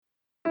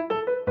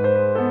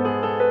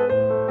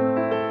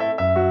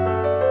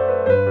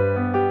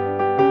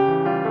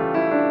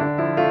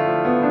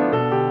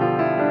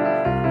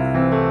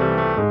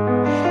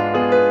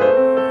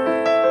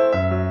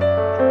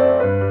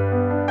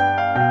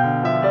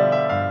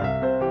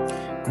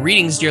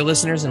Greetings, dear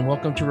listeners, and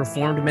welcome to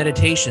Reformed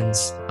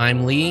Meditations.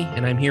 I'm Lee,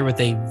 and I'm here with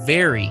a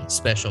very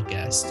special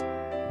guest.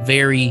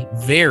 Very,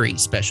 very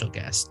special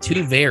guest.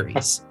 Two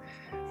varies.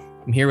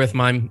 I'm here with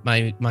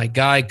my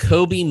guy,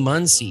 Kobe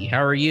Muncie.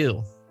 How are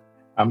you?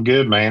 I'm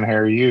good, man. How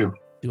are you?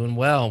 Doing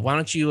well. Why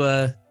don't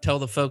you tell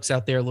the folks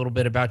out there a little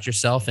bit about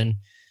yourself and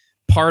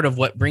part of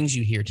what brings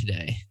you here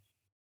today?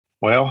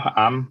 Well,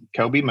 I'm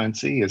Kobe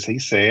Muncie, as he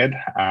said.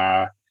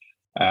 I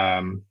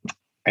am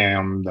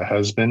the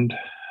husband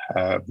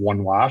of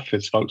one wife,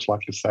 as folks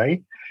like to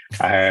say.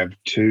 I have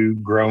two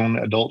grown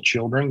adult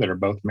children that are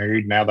both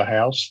married and out of the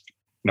house.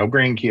 No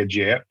grandkids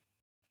yet.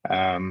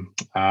 My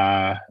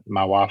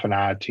wife and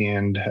I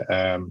attend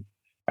a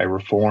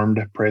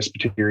Reformed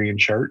Presbyterian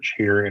church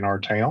here in our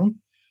town,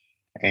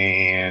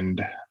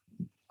 and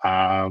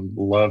I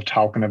love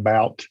talking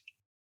about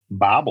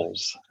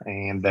Bibles,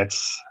 and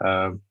that's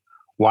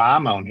why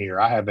I'm on here.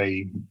 I have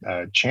a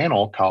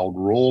channel called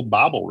Rural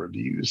Bible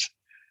Reviews,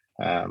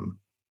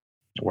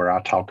 where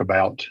I talk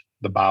about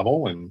the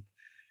Bible and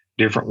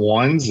different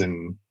ones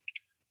and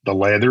the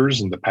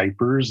leathers and the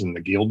papers and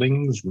the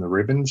gildings and the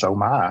ribbons. Oh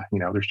my,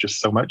 there's just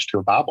so much to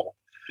a Bible.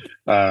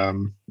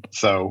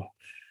 So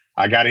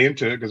I got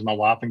into it because my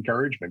wife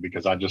encouraged me,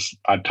 because I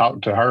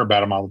talked to her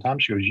about them all the time.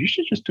 She goes, "You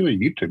should just do a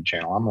YouTube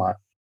channel." I'm like,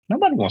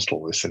 nobody wants to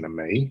listen to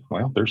me.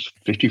 Well, there's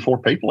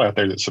 54 people out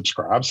there that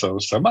subscribe, so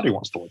somebody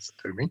wants to listen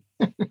to me.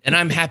 And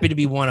I'm happy to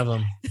be one of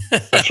them.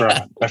 That's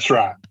right. That's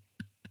right.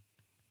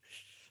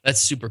 That's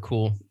super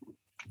cool.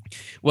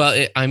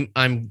 Well,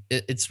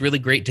 it's really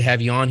great to have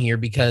you on here,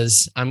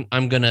 because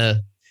I'm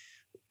gonna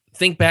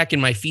think back in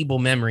my feeble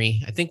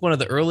memory. I think one of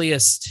the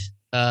earliest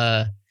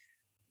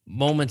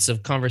moments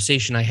of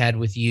conversation I had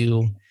with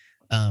you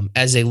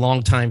as a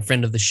longtime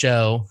friend of the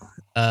show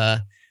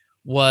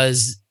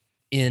was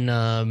in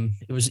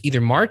it was either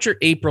March or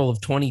April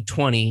of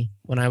 2020,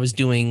 when I was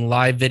doing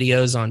live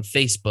videos on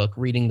Facebook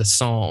reading the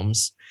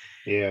Psalms.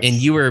 Yes. And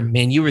you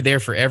were there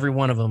for every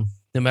one of them.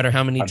 No matter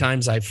how many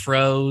times I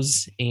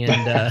froze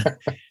and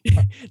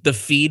the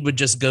feed would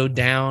just go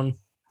down,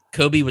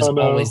 Kobe was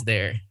always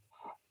there.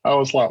 I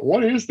was like,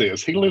 what is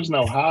this? He lives in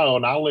Ohio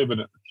and I live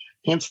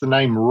hence the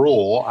name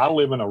rural. I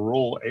live in a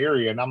rural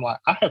area, and I'm like,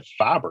 I have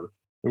fiber.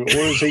 What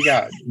has he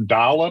got?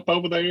 Dial up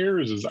over there?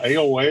 Is his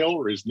AOL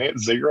or his net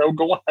zero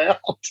going out?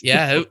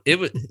 Yeah, it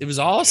was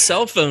all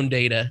cell phone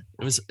data.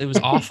 It was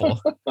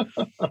awful.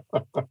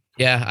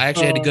 Yeah, I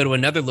actually had to go to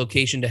another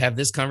location to have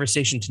this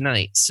conversation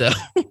tonight. So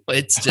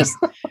it's just,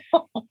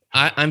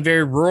 I'm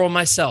very rural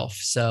myself.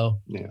 So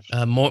yes.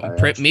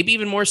 Maybe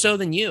even more so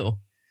than you.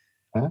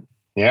 Huh?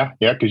 Yeah,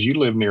 because you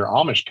live near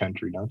Amish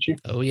country, don't you?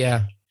 Oh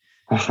yeah,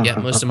 yeah.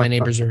 Most of my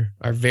neighbors are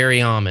very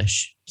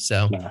Amish.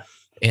 So. No.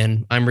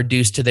 And I'm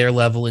reduced to their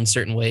level in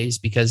certain ways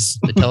because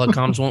the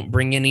telecoms won't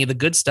bring any of the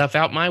good stuff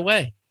out my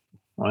way.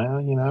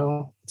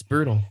 Well, it's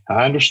brutal.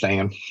 I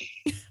understand.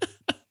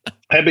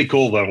 That'd be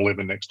cool, though,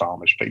 living next to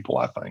Amish people,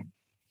 I think.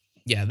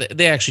 Yeah,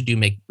 they actually do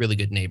make really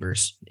good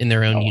neighbors in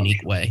their own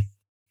unique way.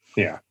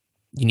 Yeah.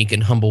 Unique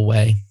and humble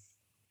way.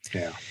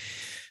 Yeah.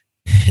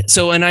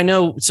 So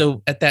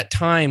at that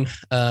time,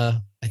 I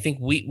think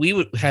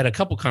we had a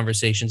couple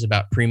conversations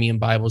about premium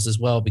Bibles as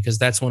well, because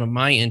that's one of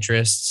my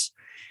interests.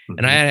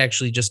 And I had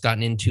actually just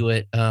gotten into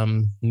it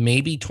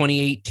maybe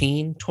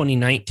 2018,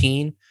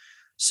 2019.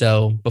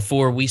 So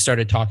before we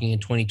started talking in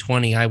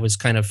 2020, I was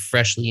kind of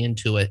freshly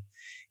into it.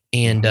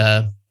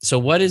 And so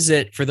what is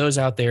it, for those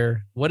out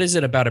there, what is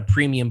it about a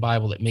premium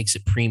Bible that makes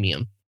it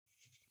premium?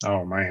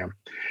 Oh, man.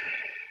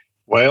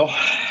 Well,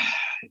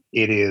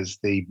 it is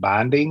the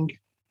binding,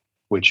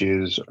 which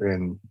is,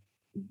 and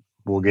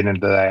we'll get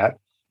into that,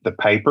 the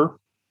paper,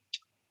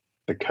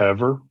 the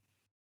cover,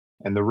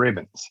 and the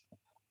ribbons.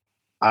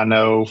 I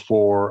know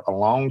for a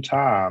long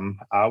time,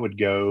 I would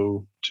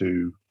go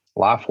to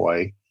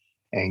Lifeway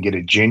and get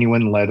a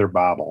genuine leather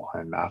Bible.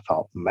 And I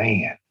thought,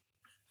 man,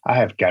 I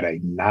have got a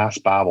nice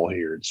Bible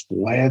here. It's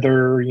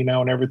leather,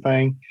 and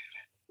everything.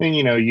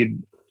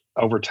 Then,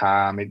 over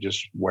time, it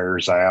just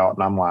wears out.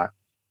 And I'm like,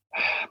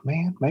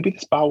 man, maybe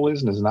this Bible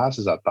isn't as nice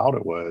as I thought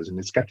it was. And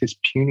it's got this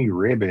puny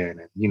ribbon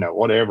and,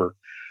 whatever.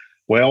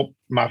 Well,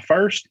 my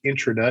first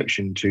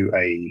introduction to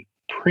a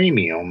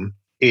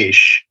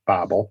premium-ish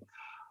Bible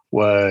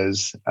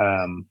was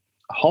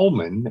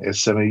Holman, as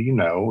some of you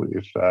know,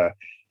 if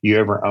you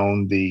ever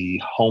own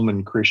the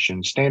Holman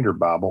Christian Standard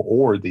Bible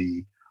or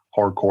the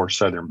Hardcore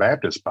Southern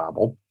Baptist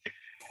Bible,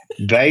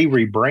 they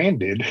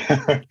rebranded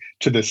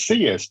to the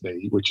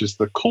CSB, which is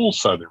the Cool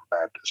Southern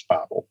Baptist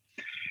Bible.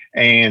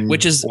 And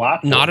which is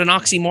not an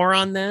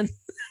oxymoron then?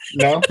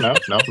 No,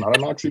 not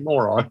an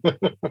oxymoron.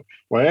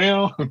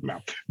 Well, no.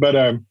 But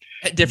at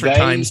different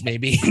times,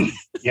 maybe.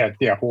 yeah,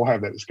 we'll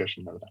have that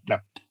discussion another time.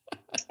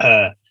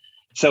 No.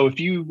 So if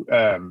you,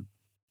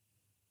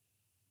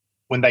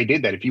 when they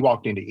did that, if you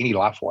walked into any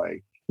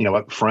Lifeway,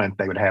 up front,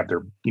 they would have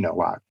their,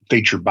 like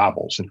featured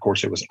Bibles. And of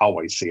course, it was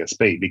always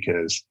CSB,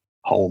 because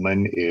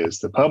Holman is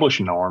the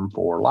publishing arm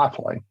for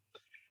Lifeway.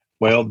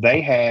 Well,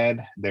 they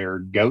had their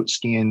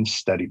goatskin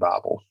study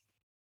Bible.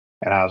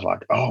 And I was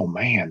like, oh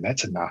man,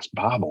 that's a nice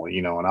Bible,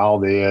 and all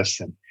this.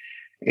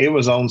 it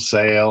was on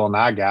sale and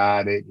I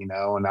got it,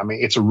 and I mean,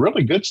 it's a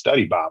really good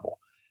study Bible,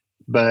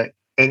 but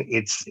and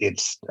it's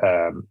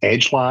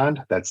edge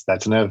lined. That's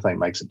another thing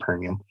that makes it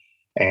premium.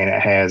 And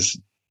it has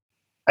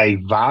a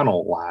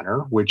vinyl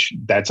liner, which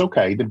that's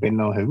okay, depending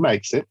on who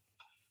makes it,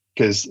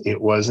 because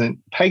it wasn't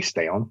paste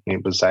down.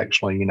 It was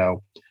actually,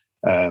 like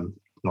I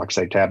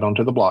say, tabbed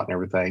onto the block and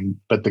everything.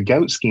 But the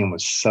goat skin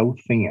was so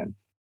thin.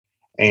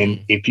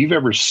 And if you've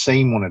ever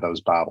seen one of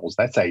those Bibles,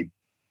 that's a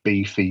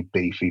beefy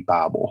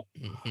Bible.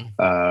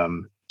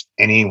 And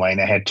anyway,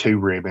 and it had 2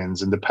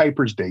 ribbons and the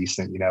paper's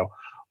decent,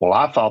 Well,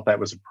 I thought that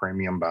was a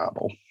premium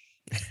Bible.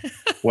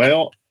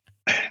 Well,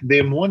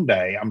 then one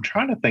day, I'm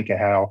trying to think of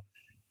how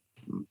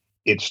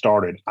it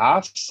started.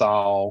 I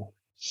saw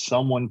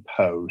someone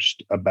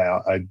post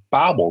about a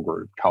Bible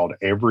group called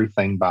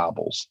Everything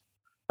Bibles.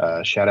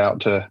 Shout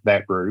out to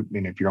that group.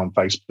 And if you're on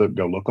Facebook,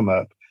 go look them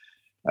up.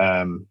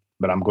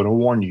 But I'm going to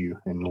warn you,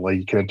 and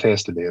Lee can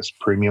attest to this,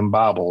 premium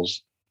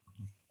Bibles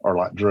are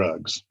like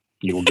drugs.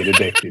 You will get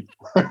addicted.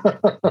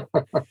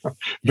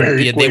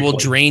 Very quickly. They will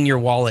drain your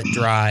wallet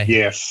dry.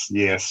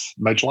 Yes.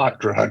 Much like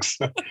drugs.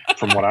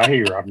 From what I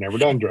hear, I've never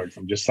done drugs.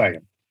 I'm just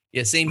saying.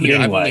 Yeah, same here.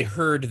 Anyway, I've only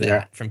heard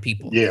that from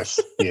people. Yes.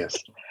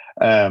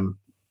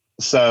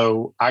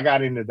 So I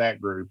got into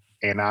that group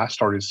and I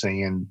started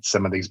seeing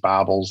some of these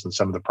Bibles and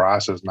some of the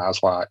prices. And I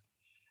was like,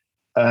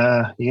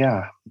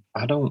 yeah,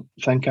 I don't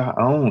think I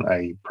own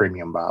a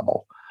premium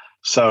Bible.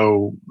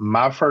 So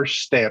my first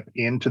step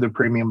into the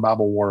premium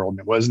Bible world,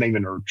 it wasn't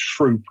even a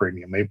true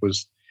premium. It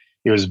was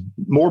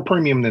more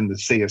premium than the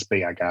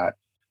CSB I got,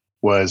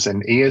 was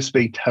an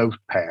ESV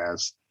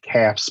Topaz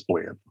calf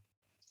split.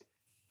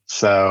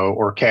 So,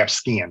 or calf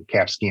skin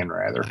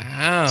rather.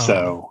 Wow.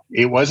 So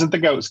it wasn't the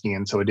goat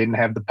skin. So it didn't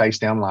have the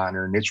paste down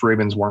liner and its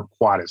ribbons weren't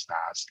quite as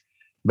nice,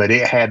 but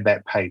it had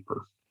that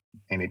paper.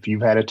 And if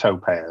you've had a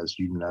Topaz,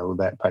 you know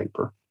that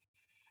paper.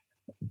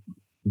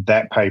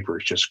 That paper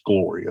is just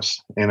glorious.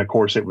 And of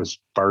course, it was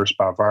verse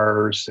by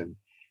verse. And,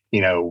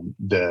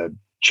 the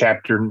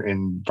chapter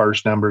and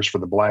verse numbers for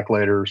the black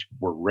letters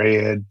were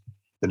red.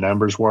 The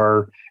numbers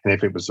were. And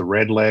if it was the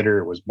red letter,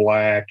 it was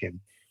black. And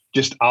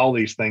just all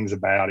these things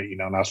about it,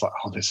 and I was like,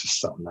 oh, this is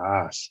so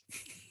nice.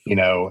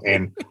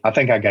 And I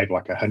think I gave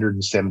like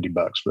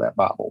 $170 for that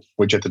Bible,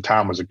 which at the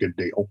time was a good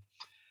deal.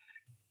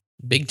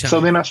 Big time. So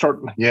then I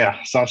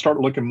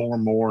started looking more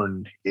and more,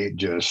 and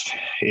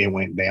it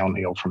went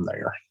downhill from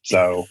there.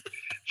 So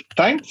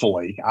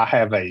thankfully I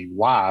have a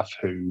wife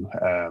who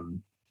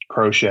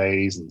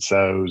crochets and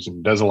sews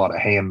and does a lot of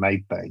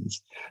handmade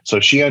things. So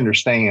she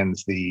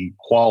understands the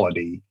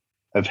quality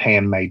of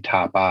handmade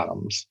type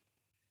items.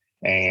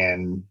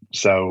 And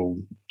so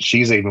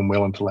she's even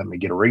willing to let me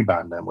get a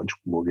rebind done, which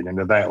we'll get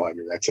into that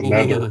later. That's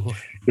another,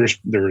 there's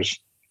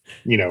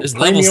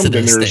levels to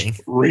then this there's thing.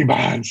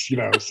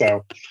 Rebinds,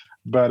 so,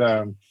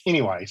 but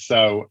anyway,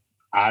 so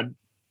I,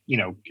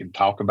 can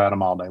talk about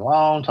them all day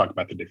long, talk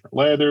about the different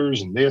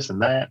leathers and this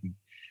and that. And,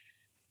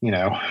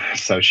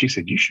 so she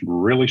said, you should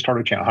really start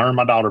a channel. Her and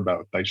my daughter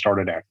both, they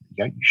started out,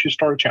 you should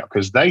start a channel,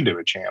 because they do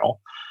a channel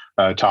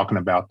talking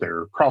about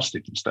their cross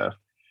stitching stuff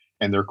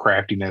and their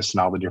craftiness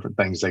and all the different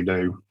things they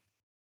do.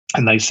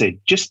 And they said,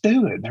 just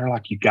do it. And they're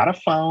like, you got a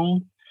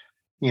phone,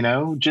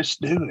 just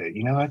do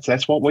it.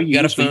 That's what we use. You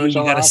got a phone, you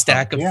got a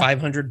stack of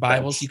 500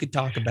 Bibles That's, you could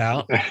talk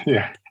about.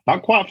 Yeah.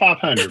 Not quite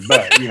 500,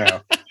 but,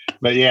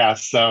 but yeah,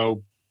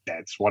 so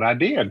that's what I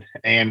did.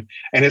 And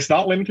it's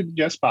not limited to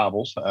just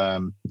Bibles.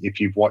 If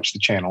you've watched the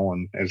channel,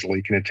 and as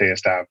Lee can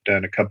attest, I've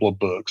done a couple of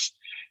books,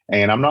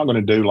 and I'm not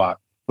going to do like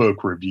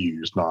book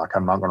reviews. Like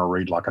I'm not going to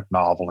read like a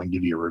novel and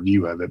give you a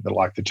review of it, but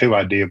like the 2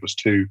 I did was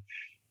 2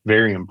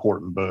 very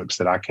important books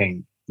that I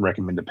can't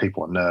recommend to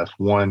people enough.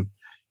 One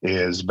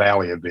is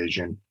Valley of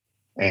Vision,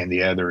 and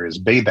the other is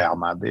Be Thou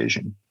My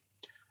Vision.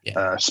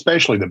 Yeah.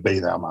 Especially the Be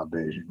Thou My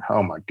Vision.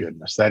 Oh my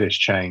goodness, that has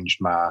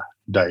changed my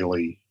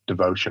daily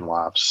devotion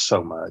life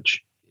so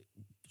much.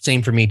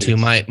 Same for me too.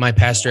 My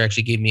pastor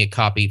actually gave me a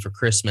copy for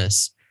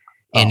Christmas,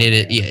 and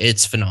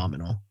it's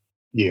phenomenal.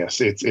 Yes,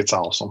 it's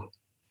awesome.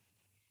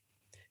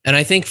 And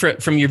I think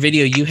from your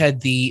video, you had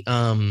the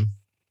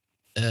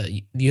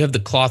you have the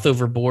cloth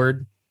over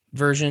board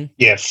version.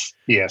 Yes.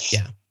 Yeah.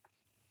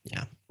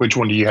 Which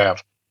one do you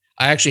have?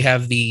 I actually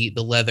have the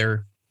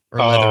leather or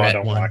leatherette one. I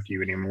don't like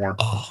you anymore.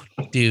 Oh,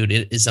 dude,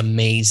 it is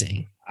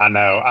amazing. I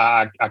know.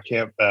 I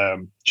kept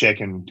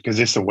checking, because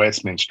it's a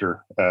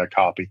Westminster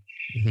copy.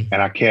 Mm-hmm.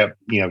 And I kept,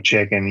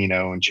 checking,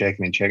 and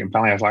checking.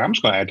 Finally, I was like, I'm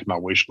just going to add to my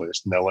wish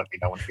list, and they'll let me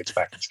know when it gets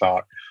back in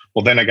stock.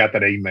 Well, then I got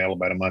that email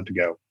about a month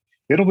ago.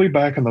 It'll be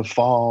back in the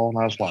fall. And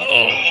I was like,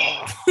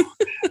 oh.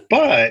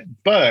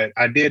 But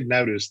I did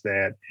notice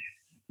that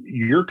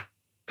your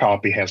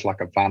copy has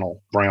like a vinyl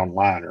brown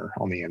liner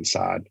on the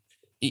inside.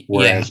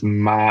 Whereas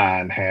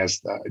mine has,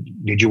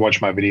 did you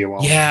watch my video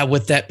on? Yeah,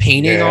 with that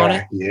painting on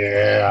it.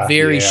 Yeah.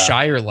 Very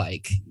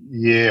Shire-like.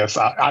 Yes.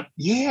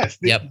 Yes.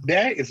 Yep.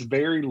 That is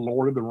very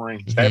Lord of the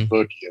Rings. Mm-hmm. That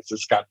book is.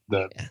 It's got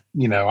the,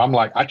 I'm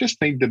like, I just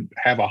need to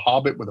have a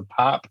hobbit with a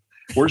pipe.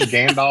 Where's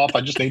Gandalf?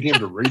 I just need him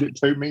to read it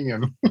to me.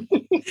 And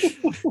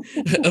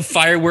A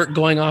firework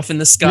going off in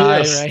the sky,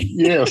 Yes, right?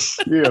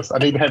 yes. I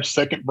need to have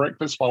second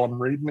breakfast while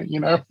I'm reading it,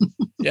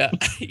 Yeah.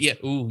 Yeah.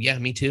 Ooh, yeah,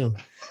 me too.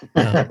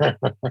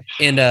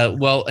 And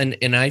well,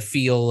 and I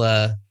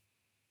feel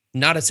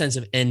not a sense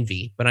of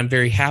envy, but I'm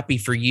very happy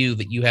for you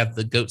that you have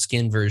the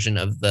goatskin version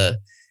of the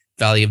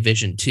Valley of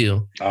Vision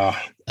too.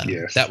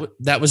 Yes.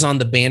 That was on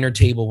the banner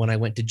table when I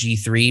went to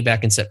G3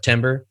 back in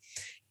September,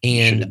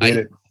 and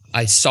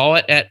I saw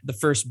it at the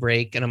first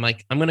break, and I'm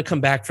like, I'm going to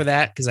come back for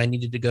that because I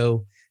needed to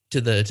go to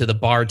the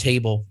bar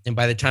table. And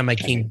by the time I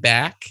came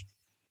back,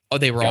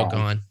 they were all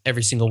gone,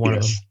 every single one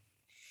of them.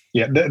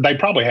 Yeah, they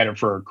probably had it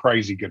for a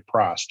crazy good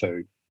price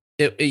too.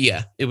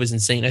 It was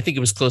insane. I think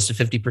it was close to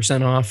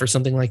 50% off or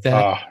something like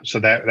that. So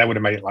that would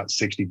have made it like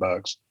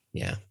 $60.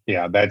 Yeah.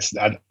 Yeah.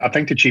 I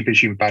think the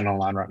cheapest you can find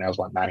online right now is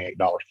like $98.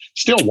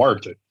 Still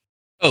worth it.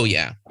 Oh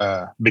yeah.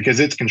 Because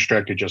it's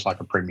constructed just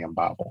like a premium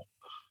Bible.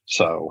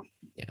 So,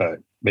 but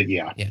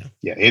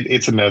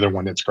it's another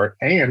one that's great.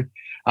 And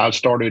I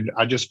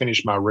just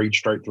finished my read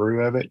straight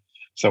through of it.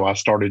 So I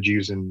started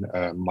using,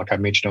 like I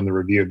mentioned on the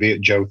review of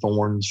it, Joe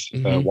Thorne's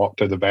Walk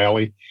to the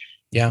Valley.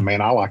 Yeah.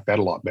 Man, I like that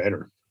a lot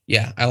better.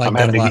 Yeah, I like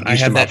that a lot. I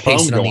have that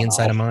pasted on the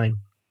inside of mine.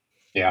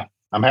 Yeah.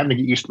 I'm having to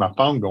get used to my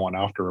phone going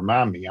off to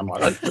remind me. I'm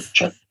like,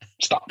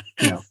 stop.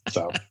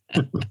 So.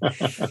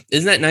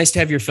 Isn't that nice to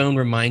have your phone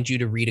remind you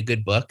to read a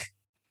good book?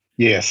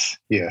 Yes.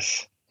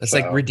 That's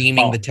like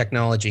redeeming the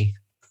technology.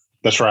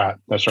 That's right.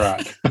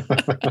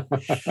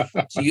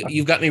 So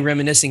you've got me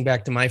reminiscing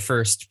back to my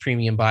first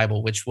premium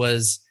Bible, which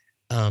was,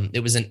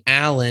 it was an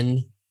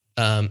Allen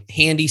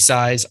handy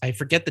size. I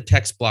forget the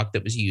text block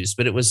that was used,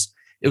 but it was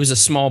a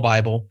small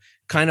Bible,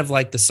 kind of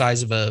like the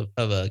size of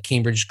a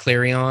Cambridge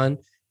Clarion,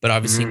 but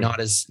obviously not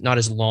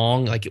as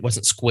long. Like it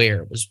wasn't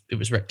square. It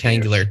was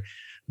rectangular, yes.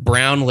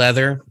 Brown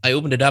leather. I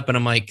opened it up and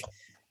I'm like,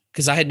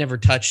 because I had never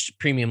touched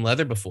premium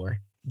leather before,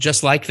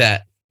 just like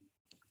that.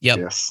 Yep.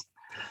 Yes.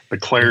 The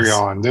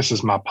Clarion. Yes. This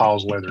is my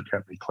Paul's Leather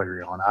Company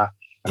Clarion. I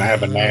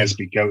have a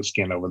Nasby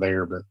goatskin over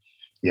there, but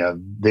yeah,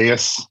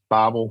 this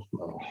Bible,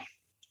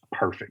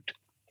 perfect.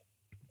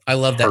 I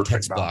love that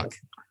text block.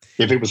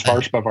 If it was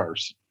verse by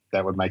verse,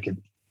 that would make it.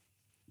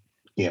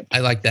 Yeah, I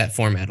like that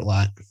format a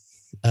lot.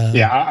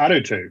 I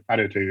do too.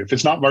 If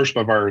it's not verse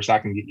by verse, I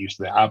can get used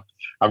to that.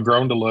 I've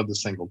grown to love the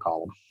single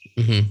column.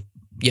 Mm-hmm.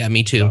 Yeah,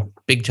 me too. So,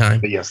 big time.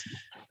 But yes,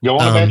 go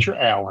on about your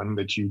Allen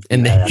that you've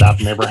had.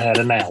 I've never had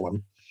an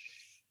Allen.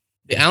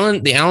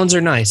 The Allens are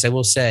nice, I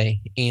will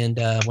say. And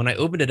when I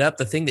opened it up,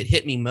 the thing that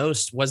hit me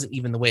most wasn't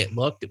even the way it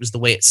looked; it was the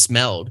way it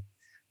smelled.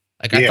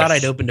 Like I thought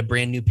I'd opened a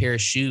brand new pair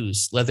of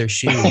shoes, leather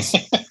shoes.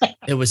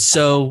 It was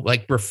so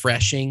like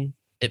refreshing.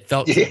 It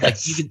felt like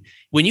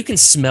when you can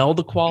smell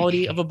the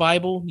quality of a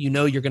Bible,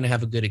 you're going to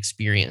have a good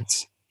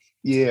experience.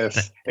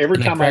 Yes. Every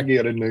time I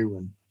get a new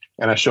one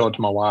and I show it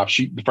to my wife,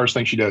 the first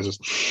thing she does is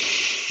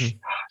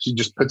she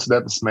just puts it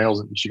up and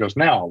smells it. And she goes,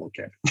 now I'll look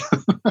at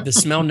it. The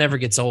smell never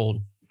gets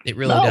old. It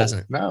really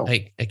doesn't. No.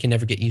 I can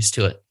never get used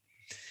to it.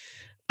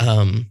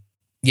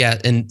 Yeah.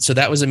 And so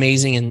that was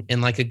amazing.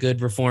 And like a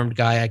good Reformed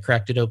guy, I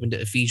cracked it open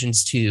to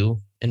Ephesians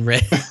 2 and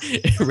read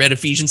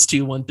Ephesians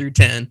 2, 1 through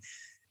 10.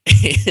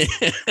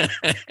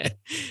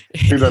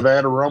 Either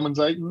that or Romans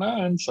 8 and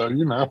 9. So,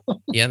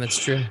 Yeah,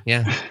 that's true.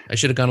 Yeah. I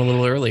should have gone a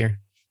little earlier.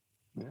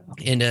 Yeah.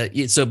 And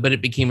but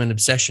it became an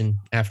obsession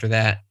after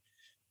that,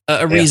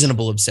 a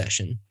reasonable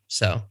obsession.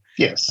 So,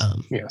 yes.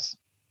 Yes.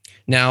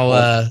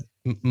 Now,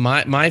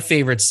 my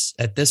favorites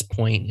at this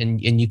point,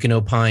 and you can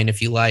opine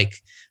if you like,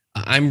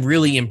 I'm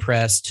really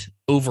impressed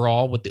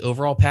overall with the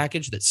overall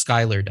package that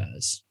Schuyler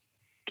does.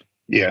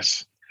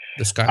 Yes.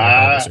 The Schuyler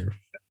Bibles are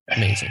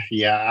amazing.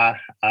 Yeah,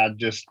 I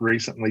just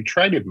recently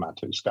traded my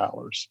 2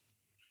 Schuylers.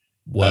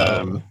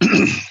 Whoa.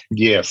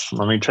 Yes.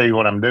 Let me tell you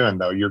what I'm doing,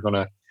 though. You're going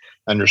to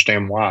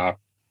understand why.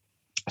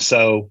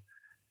 So,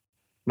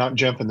 not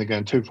jumping the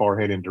gun too far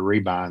ahead into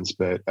rebinds,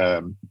 but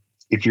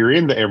if you're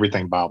in the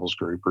Everything Bibles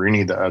group or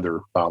any of the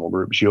other Bible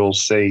groups, you'll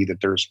see that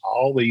there's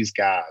all these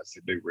guys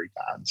that do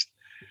rebinds.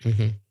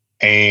 Mm-hmm.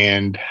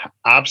 And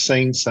I've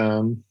seen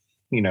some,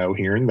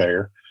 here and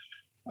there.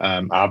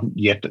 I've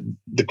yet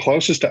the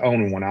closest to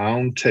owning one. I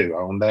own 2.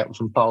 I own that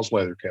from Paul's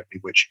Leather Company,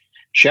 which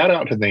shout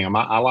out to them.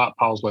 I like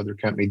Paul's Leather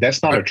Company.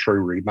 That's not a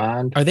true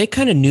rebind. Are they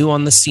kind of new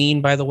on the scene,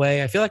 by the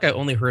way? I feel like I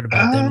only heard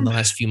about them in the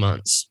last few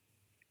months.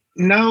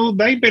 No,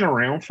 they've been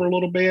around for a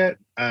little bit.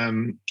 I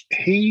know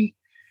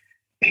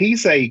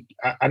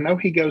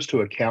he goes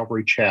to a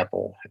Calvary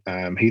chapel.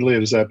 He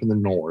lives up in the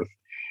north.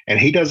 And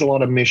he does a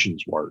lot of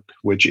missions work,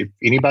 which if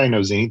anybody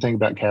knows anything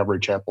about Calvary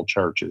Chapel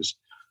churches,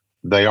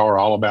 they are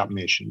all about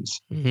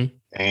missions. Mm-hmm.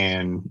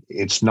 And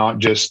it's not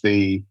just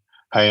hey,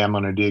 I'm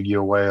going to dig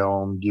you a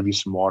well and give you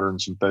some water and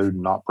some food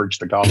and not preach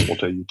the gospel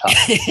to you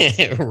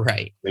type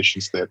right.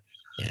 missions that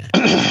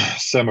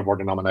some of our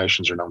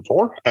denominations are known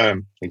for.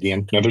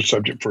 Again, another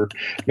subject for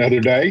another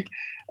day.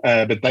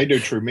 But they do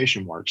true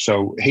mission work.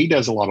 So he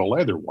does a lot of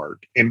leather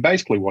work. And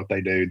basically what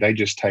they do, they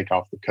just take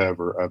off the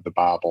cover of the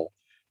Bible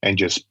and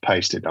just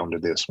paste it onto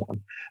this one.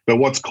 But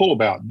what's cool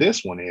about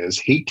this one is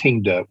he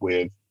teamed up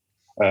with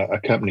a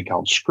company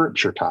called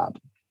Scripture Type.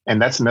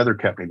 And that's another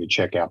company to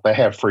check out. They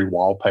have free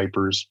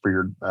wallpapers for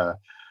your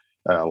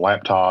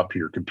laptop,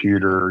 your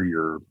computer,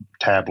 your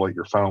tablet,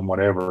 your phone,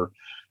 whatever.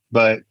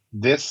 But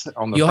this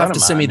on the You'll front have to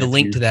of send me mine, the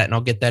link to that, and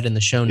I'll get that in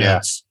the show yeah,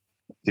 notes.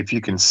 if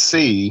you can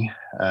see,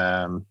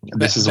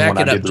 this is the Back one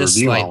I it up did the just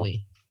review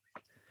slightly.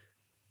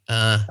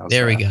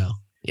 There we go.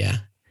 Yeah.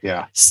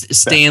 Yeah.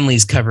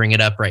 Stanley's covering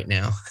it up right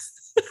now.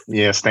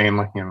 Yeah,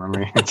 Stanley. You know, I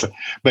mean,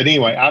 but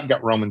anyway, I've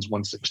got Romans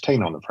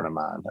 1:16 on the front of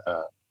mine.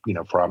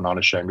 For I'm not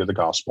ashamed of the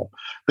gospel.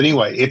 But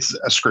anyway, it's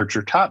a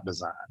scripture type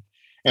design.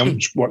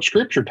 And what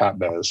scripture type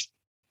does,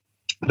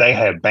 they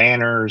have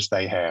banners,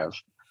 they have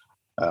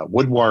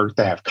woodwork,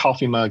 they have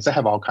coffee mugs, they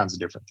have all kinds of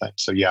different things.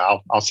 So yeah,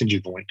 I'll send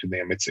you the link to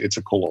them. It's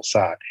a cool little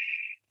site.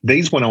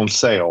 These went on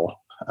sale,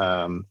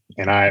 and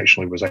I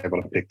actually was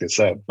able to pick this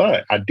up.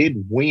 But I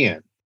did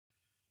win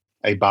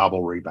a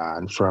Bible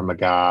rebind from a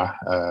guy.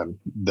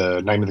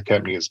 The name of the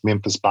company is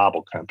Memphis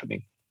Bible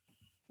Company,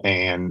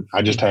 and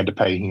I just had to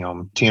pay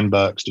him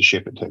 $10 to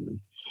ship it to me.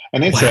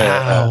 And it's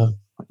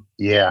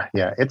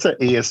it's an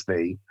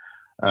ESV,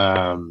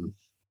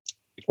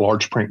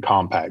 large print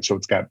compact. So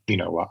it's got,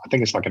 I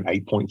think it's like an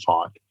 8-point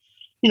font.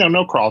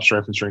 No cross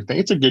reference or anything.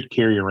 It's a good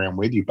carry around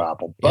with you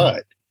Bible,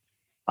 but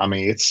I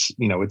mean, it's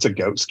a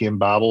goat skin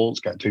Bible. It's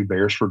got 2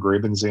 Beresford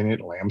ribbons in it,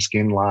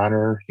 lambskin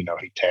liner. He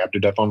tabbed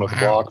it up onto the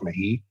block. I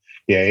mean,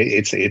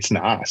 it's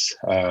nice.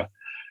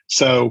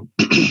 So,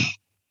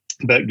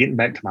 but getting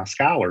back to my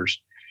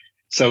scholars,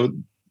 so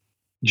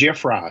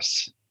Jeff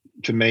Rice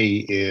to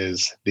me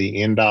is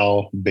the end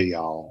all be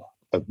all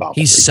of Bible.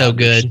 He's so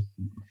good.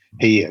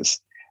 He is.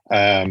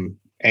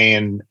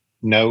 And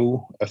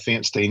no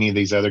offense to any of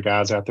these other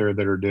guys out there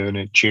that are doing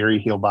it. Cherry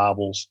Hill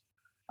Bibles,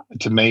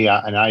 to me,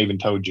 I even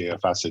told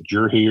Jeff, I said,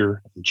 you're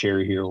here and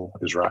Cherry Hill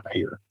is right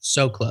here.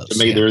 So close. To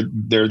me,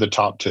 they're the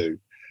top 2.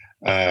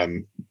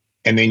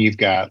 And then you've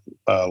got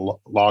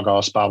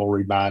Logos Bible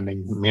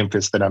Rebinding,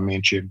 Memphis that I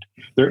mentioned.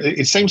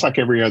 It seems like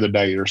every other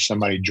day there's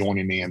somebody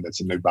joining in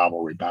that's a new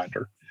Bible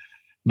rebinder.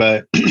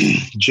 But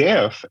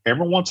Jeff,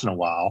 every once in a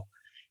while,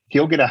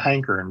 he'll get a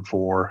hankering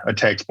for a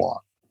text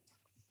block.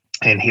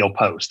 And he'll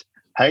post,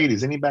 hey,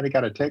 does anybody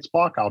got a text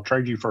block? I'll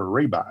trade you for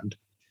a rebind.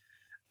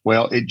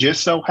 Well, it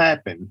just so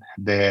happened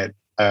that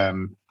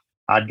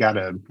I'd got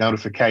a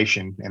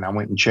notification and I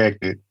went and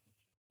checked it.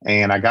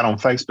 And I got on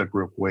Facebook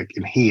real quick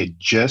and he had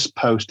just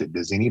posted,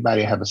 does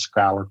anybody have a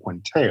Scholar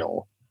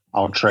Quintel?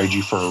 I'll trade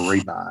you for a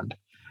rebind.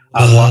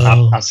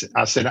 I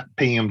said, I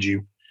PM'd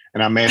you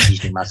and I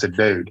messaged him. I said,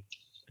 dude,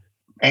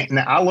 and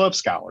now I love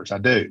Scholars. I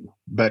do.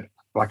 But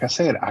like I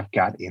said, I've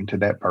got into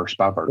that verse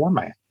by verse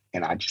format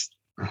and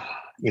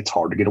it's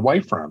hard to get away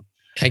from.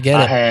 I get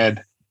it. I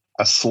had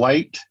a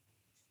Slate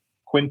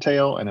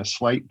Quintel and a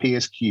Slate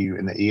PSQ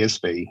in the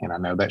ESV. And I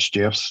know that's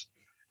Jeff's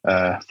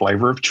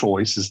flavor of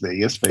choice is the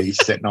ESV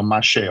sitting on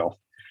my shelf.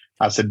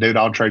 I said, dude,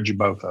 I'll trade you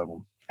both of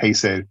them. He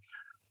said,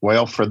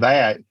 well, for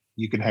that,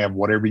 you can have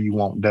whatever you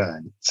want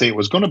done. See, it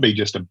was going to be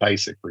just a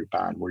basic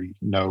rebind where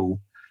no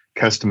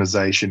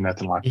customization,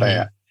 nothing like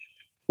that.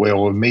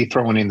 Well, with me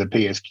throwing in the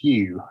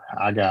PSQ,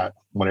 I got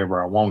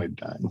whatever I wanted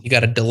done. You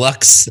got a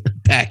deluxe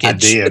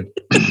package.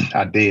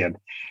 I did.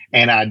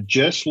 And I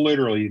just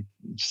literally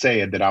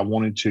said that I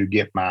wanted to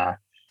get my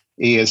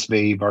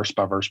ESV verse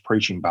by verse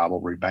preaching Bible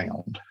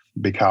rebound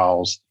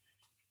because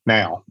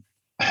now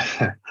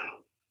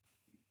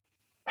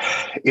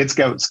it's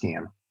goat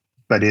skin,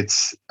 but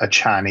it's a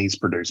Chinese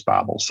produced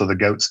Bible. So the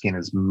goat skin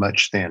is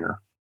much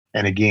thinner.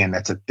 And again,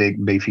 that's a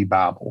thick, beefy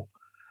Bible.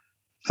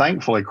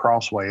 Thankfully,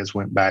 Crossways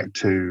went back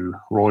to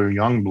Royal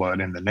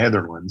Youngblood in the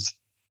Netherlands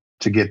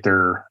to get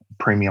their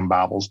premium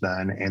Bibles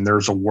done. And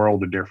there's a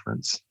world of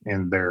difference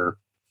in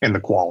the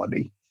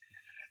quality.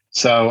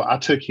 So I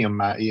took him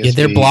my ESV. Yeah,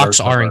 their blocks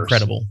are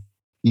incredible.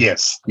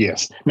 Yes.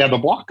 Now the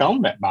block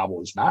on that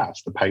Bible is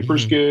nice. The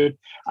paper's good.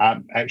 I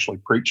actually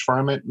preached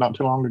from it not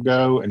too long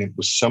ago, and it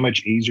was so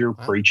much easier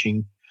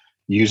preaching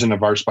using a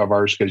verse by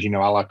verse because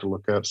I like to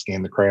look up,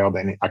 scan the crowd,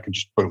 and I could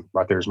just boom,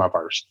 right there's my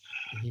verse.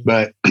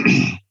 But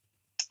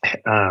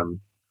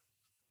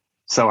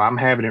so I'm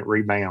having it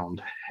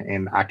rebound,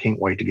 and I can't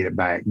wait to get it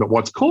back. But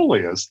what's cool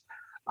is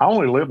I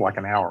only live like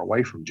an hour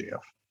away from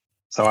Jeff.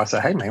 So I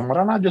said, hey, man, why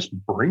don't I just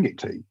bring it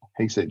to you?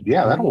 He said,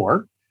 yeah, that'll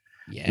work.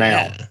 Yeah.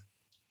 Now,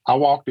 I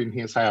walked in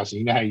his house, and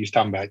you know how you was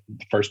talking about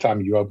the first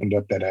time you opened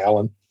up that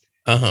Allen?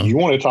 You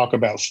want to talk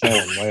about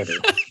smelling leather.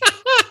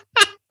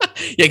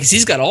 Yeah, because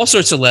he's got all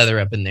sorts of leather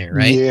up in there,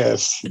 right?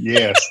 Yes.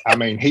 I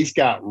mean, he's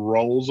got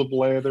rolls of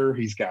leather.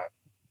 He's got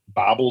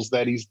Bibles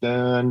that he's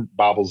done,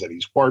 Bibles that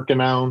he's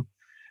working on.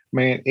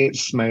 Man, it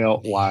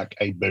smelled like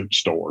a boot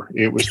store.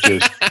 It was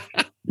just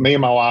me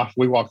and my wife,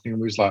 we walked in,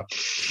 we was like,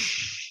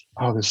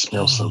 oh, this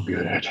smells so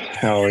good.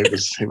 Oh, it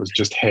was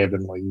just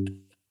heavenly,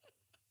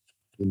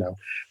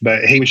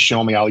 But he was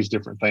showing me all these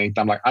different things.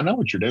 I'm like, I know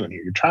what you're doing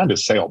here. You're trying to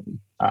sell me.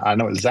 I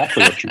know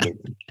exactly what you're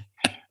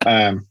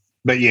doing.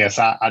 But yes,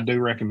 I do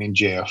recommend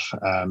Jeff.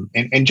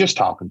 And just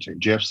talking to him.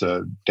 Jeff's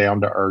a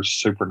down-to-earth,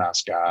 super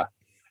nice guy.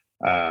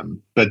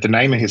 But the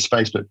name of his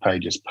Facebook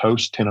page is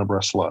Post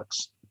Tenebras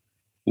Lux.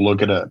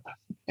 Look it up.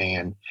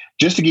 And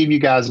just to give you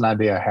guys an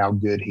idea of how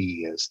good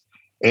he is,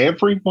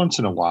 every once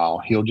in a while,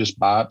 he'll just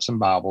buy up some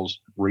Bibles,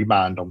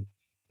 rebind them,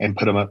 and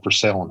put them up for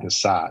sale on his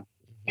site.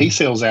 He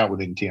sells out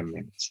within 10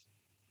 minutes.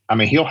 I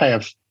mean, he'll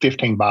have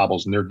 15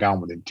 Bibles and they're gone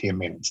within 10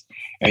 minutes.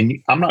 And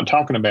I'm not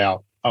talking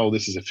about, oh,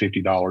 this is a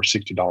 $50,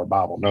 $60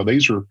 Bible. No,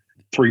 these are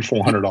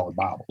 $300, $400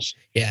 Bibles.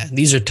 Yeah,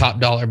 these are top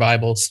dollar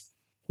Bibles.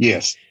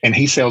 Yes. And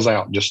he sells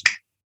out, just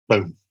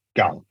boom,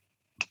 gone.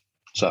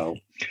 So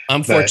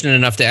I'm fortunate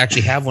enough to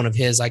actually have one of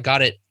his. I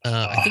got it.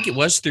 I think it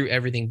was through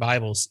Everything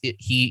Bibles.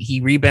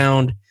 He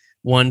rebound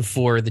one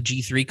for the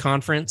G3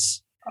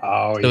 conference.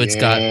 Oh, so it's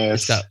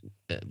got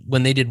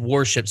when they did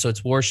worship. So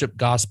it's worship,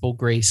 gospel,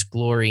 grace,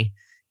 glory,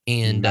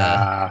 and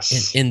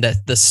nice. and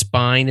the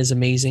spine is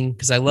amazing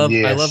because I love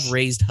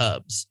raised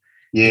hubs.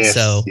 Yes.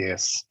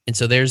 And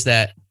so there's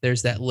that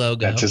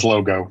logo. That's his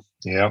logo.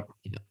 Yep.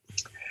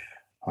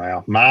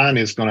 Well, mine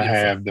is going to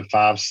have the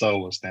 5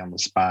 solas down the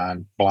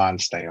spine, blind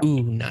stamp.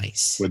 Ooh,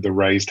 nice. With the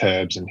raised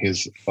hubs and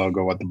his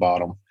logo at the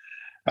bottom.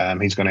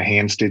 He's going to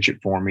hand stitch it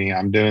for me.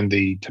 I'm doing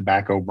the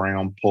tobacco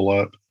brown pull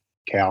up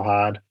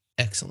cowhide.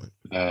 Excellent.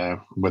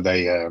 With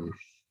a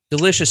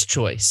delicious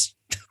choice.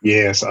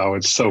 Yes. Oh,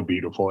 it's so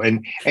beautiful.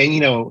 And you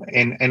know,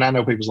 and I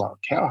know people's like,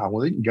 cowhide,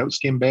 well, isn't goat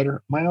skin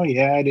better? Well,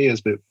 yeah, it is.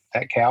 But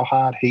that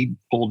cowhide, he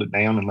pulled it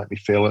down and let me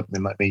feel it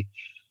and let me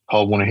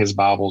hold one of his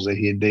Bibles that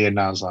he did. And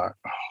I was like,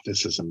 oh,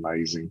 this is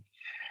amazing.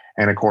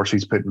 And of course,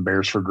 he's putting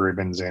Beresford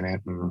ribbons in it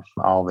and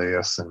all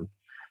this. And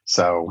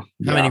so,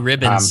 how many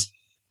ribbons?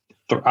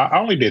 I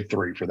only did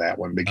 3 for that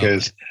one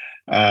because,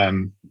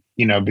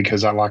 you know,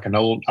 because I like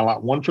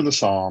one for the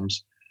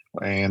Psalms.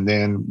 And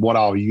then what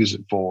I'll use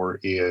it for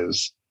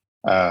is,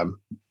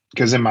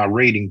 because in my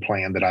reading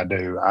plan that I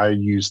do, I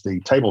use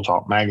the Table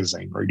Talk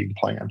magazine reading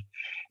plan.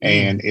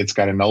 And it's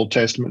got an Old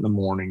Testament in the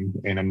morning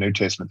and a New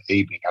Testament in the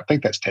evening. I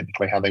think that's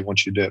technically how they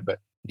want you to do it, but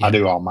I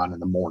do all mine in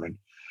the morning.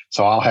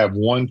 So I'll have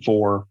one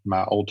for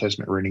my Old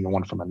Testament reading and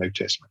one for my New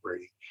Testament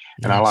reading.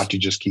 Nice. And I like to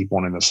just keep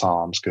one in the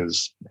Psalms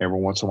because every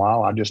once in a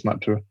while I just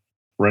like to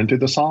run through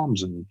the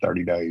Psalms in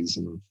 30 days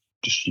and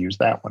just use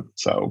that one.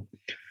 So,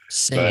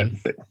 same.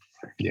 But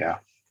yeah.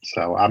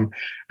 So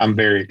I'm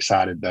very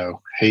excited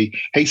though. He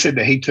said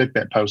that he took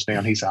that post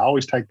down. He said, I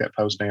always take that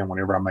post down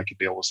whenever I make a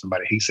deal with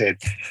somebody. He said,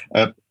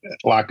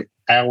 like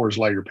hours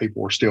later,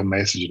 people were still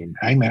messaging him.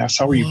 Hey man, I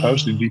saw where you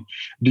posted.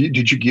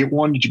 Did you get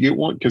one? Did you get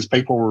one? Because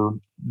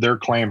they're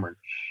clamoring.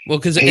 Well,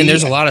 and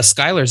there's a lot of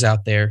Schylers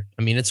out there.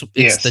 I mean, it's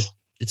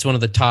one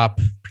of the top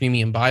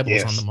premium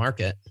Bibles on the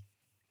market.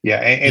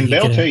 Yeah, and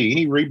they'll tell you,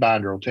 any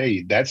rebinder will tell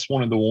you that's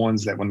one of the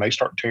ones that when they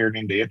start tearing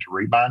into it to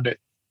rebind it,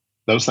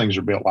 those things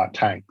are built like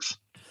tanks.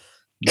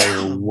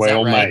 They're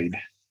well made.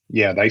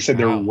 Yeah, they said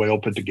they're well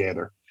put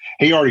together.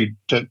 He already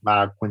took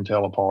my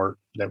Quintel apart.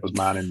 That was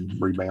mine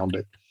and rebound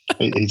it.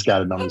 He's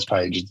got it on his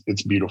page.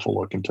 It's beautiful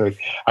looking too.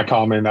 I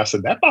called him and I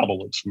said, that Bible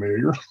looks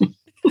familiar.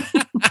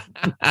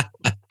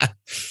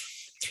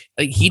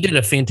 He did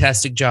a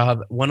fantastic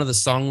job. One of the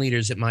song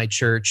leaders at my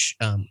church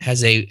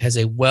has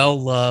a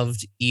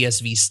well-loved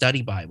ESV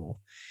study Bible,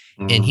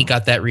 and he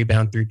got that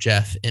rebound through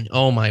Jeff. And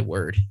oh my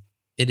word,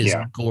 it is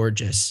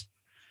gorgeous.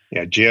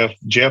 Yeah,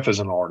 Jeff is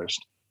an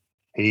artist.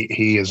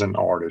 He is an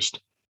artist.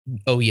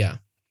 Oh yeah,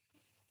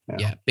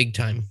 big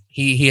time.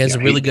 He has a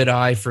really good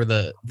eye for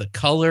the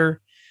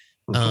color,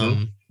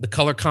 the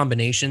color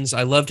combinations.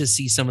 I love to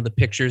see some of the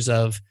pictures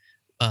of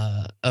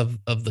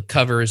the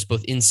covers,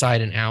 both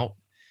inside and out.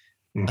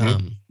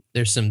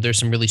 There's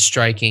some really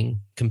striking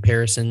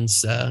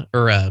comparisons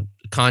or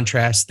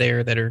contrasts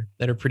there that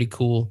are pretty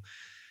cool.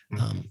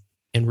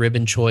 And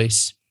ribbon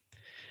choice.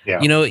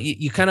 Yeah, you know,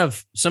 you kind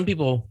of, some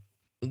people,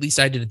 at least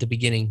I did at the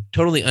beginning,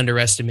 totally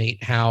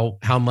underestimate how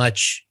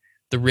much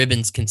the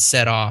ribbons can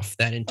set off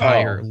that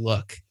entire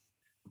look.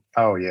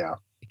 Oh yeah.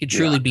 It could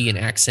truly be an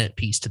accent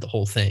piece to the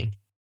whole thing.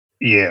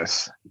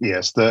 Yes.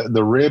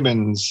 The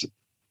ribbons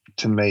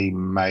to me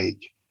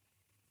make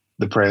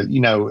the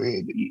you know,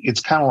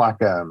 it's kind of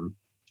like, I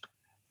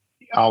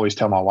always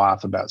tell my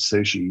wife about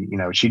sushi. You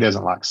know, she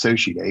doesn't like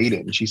sushi to eat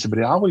it. And she said, but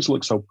it always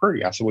looks so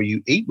pretty. I said, well,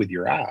 you eat with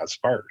your eyes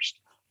first.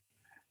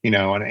 You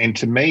know, and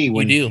to me,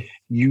 when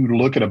you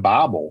look at a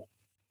Bible,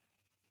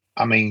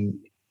 I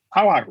mean,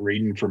 I like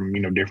reading from,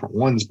 you know, different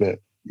ones, but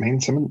man,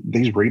 some of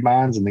these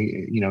rebinds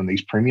and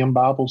these premium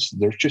Bibles,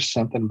 there's just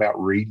something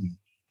about reading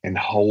and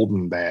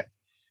holding that,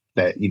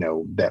 you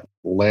know, that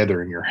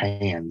leather in your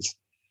hands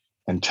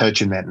and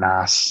touching that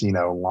nice, you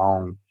know,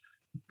 long,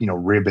 you know,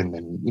 ribbon.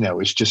 And, you know,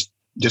 it's just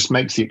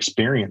makes the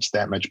experience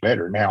that much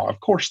better. Now, of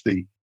course,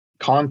 the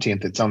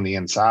content that's on the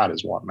inside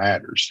is what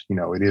matters. You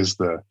know, it is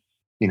the,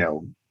 you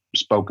know,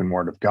 spoken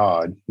word of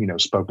God, you know,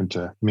 spoken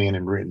to men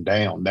and written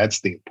down.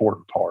 That's the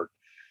important part.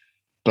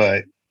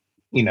 But,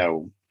 you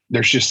know,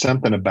 there's just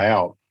something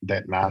about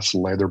that nice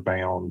leather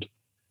bound,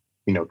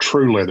 you know,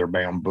 true leather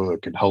bound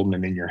book and holding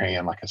it in your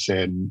hand, like I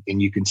said,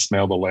 and you can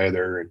smell the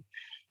leather and,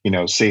 you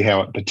know, see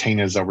how it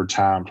patinas over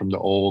time from the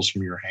oils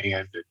from your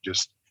hand. It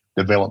just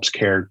develops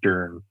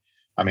character. And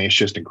I mean, it's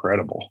just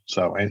incredible.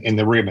 So, and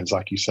the ribbons,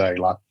 like you say,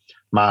 like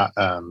my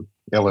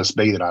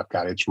LSB that I've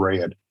got, it's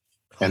red.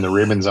 and the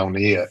ribbons on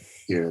it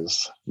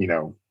is,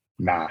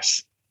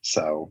 nice.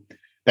 So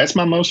that's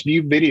my most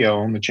viewed video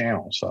on the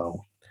channel.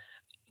 So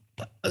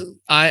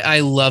I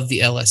love the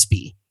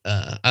LSB.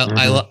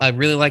 I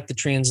really like the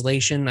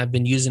translation. I've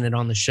been using it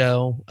on the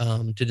show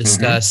to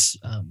discuss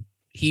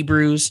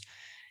Hebrews,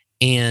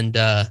 and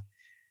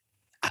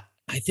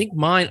I think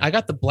I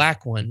got the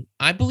black one.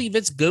 I believe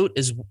it's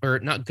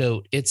not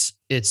goat. It's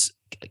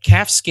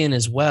calf skin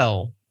as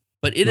well,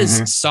 but it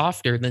is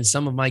softer than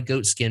some of my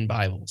goat skin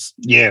Bibles.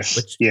 Yes,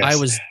 which yes. I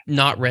was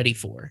not ready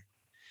for.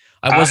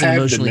 I wasn't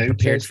emotionally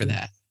prepared for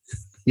that.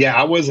 Yeah,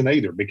 I wasn't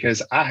either,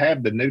 because I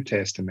have the New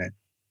Testament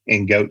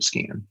in goat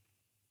skin.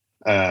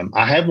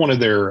 I have one of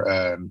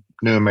their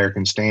New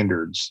American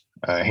Standards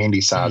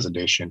handy size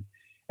edition,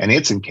 and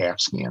it's in calf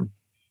skin.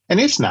 And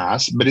it's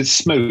nice, but it's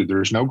smooth.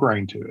 There's no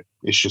grain to it.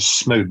 It's just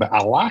smooth. But I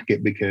like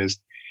it because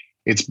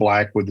it's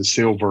black with the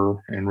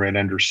silver and red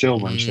under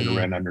silver instead of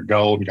red under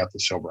gold, and got the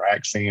silver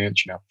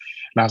accents, And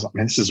I was like,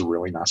 man, this is a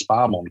really nice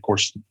Bible. And of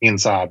course,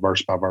 inside,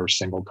 verse by verse,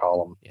 single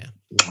column. Yeah.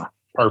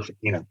 Perfect,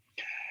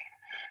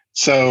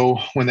 So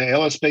when the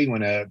LSB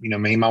went up, me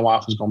and my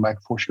wife was going back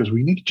and forth. She goes, well,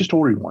 you need to just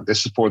order one.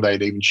 This is before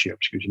they'd even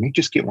shipped. She goes, you need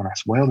to just get one. I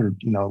said, well,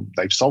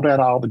 they've sold out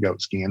all the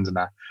goat skins, and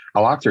I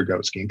like their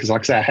goat skin because,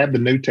 like I said, I have the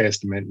New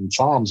Testament and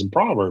Psalms and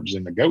Proverbs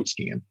in the goat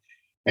skin,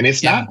 and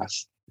it's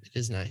nice. It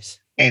is nice.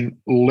 And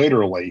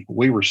literally,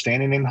 we were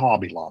standing in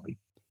Hobby Lobby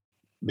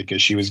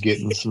because she was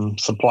getting some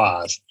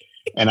supplies,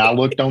 and I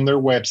looked on their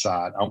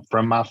website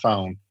from my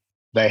phone.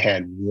 They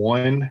had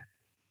one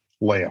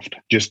left.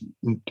 Just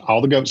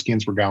all the goat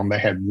skins were gone. They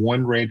had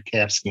one red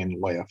calf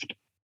skin left,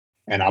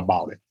 and I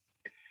bought it.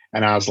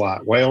 And I was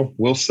like, well,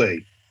 we'll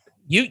see.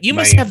 You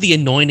must have the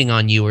anointing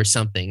on you or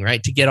something,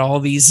 right? To get all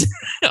these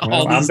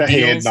all these I'm the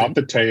head, not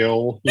the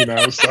tail,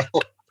 So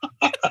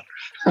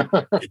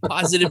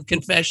positive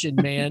confession,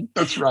 man.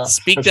 That's right.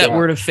 Speak that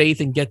word of faith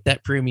and get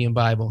that premium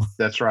Bible.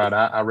 That's right.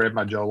 I read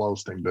my Joel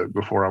Osteen book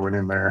before I went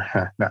in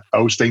there. Now,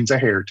 Osteen's a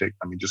heretic.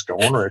 Let me just go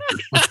on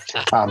record.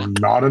 I'm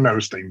not an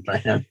Osteen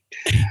fan.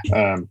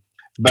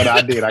 But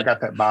I did. I got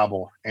that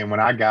Bible. And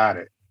when I got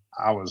it,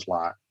 I was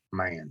like,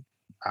 man,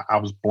 I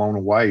was blown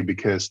away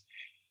because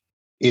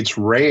it's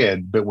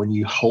red, but when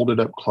you hold it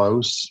up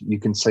close, you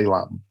can see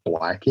like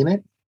black in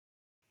it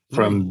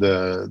from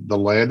the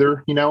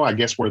leather, I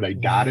guess where they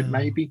dyed it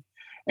maybe.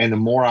 And the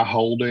more I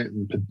hold it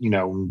and,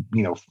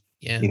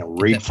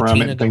 read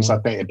from it and things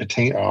like that, and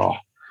patina,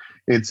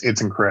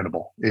 it's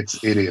incredible.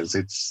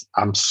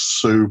 I'm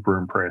super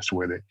impressed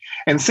with it.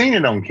 And seeing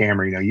it on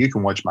camera, you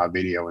can watch my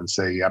video and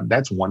see,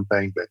 that's one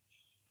thing, but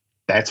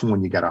that's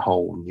when you got to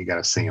hold and you got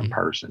to see in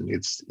person.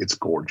 It's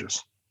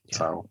gorgeous. Yeah.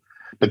 So,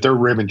 but their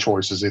ribbon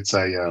choices, it's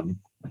a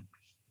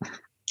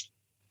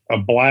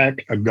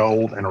black, a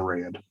gold, and a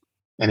red.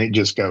 And it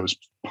just goes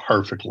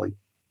perfectly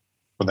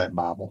for that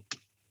Bible.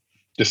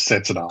 Just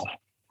sets it off.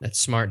 That's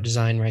smart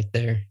design right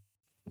there.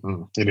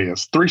 It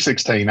is.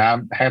 316.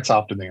 Hats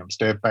off to them.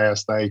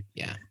 Steadfast.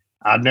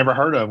 I'd never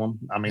heard of them.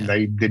 I mean,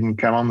 they didn't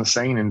come on the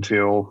scene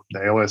until the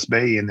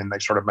LSB, and then they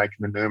started making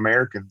the New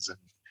Americans.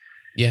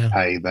 And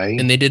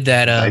they did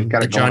that.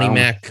 The Johnny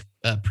Mac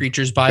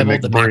Preacher's Bible,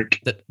 the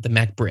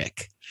Mac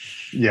Brick.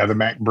 Yeah, the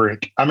Mac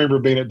Brick. I remember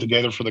being it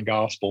together for the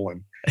gospel,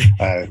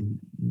 and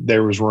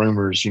there was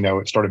rumors.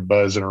 It started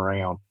buzzing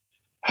around.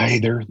 Hey,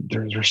 they're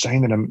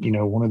saying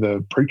that one of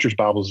the Preacher's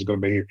Bibles is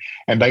going to be here,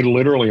 and they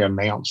literally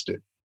announced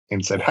it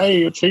and said,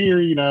 "Hey, it's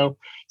here."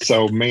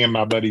 So me and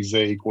my buddy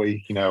Zeke,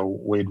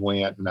 we'd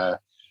went and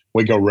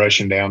we go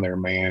rushing down there.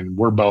 Man,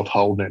 we're both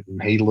holding it,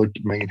 and he looked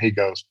at me and he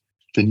goes,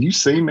 "Can you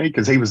see me?"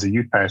 Because he was a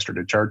youth pastor at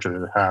the church at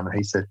the time, and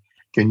he said,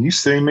 "Can you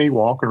see me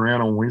walking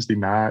around on Wednesday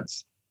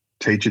nights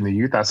teaching the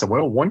youth?" I said,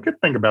 well, one good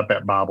thing about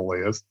that Bible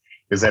is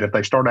that if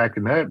they start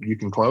acting up, you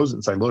can close it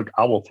and say, look,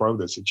 I will throw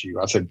this at you.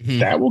 I said,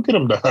 that will get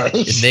them to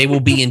us. They will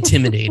be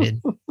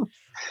intimidated.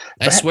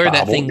 I swear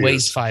that thing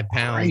weighs 5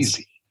 pounds.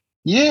 Crazy.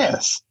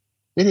 Yes.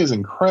 It is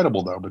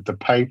incredible, though. But the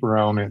paper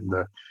on it and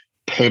the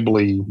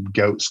pebbly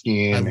goat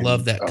skin. I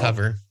love that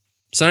cover.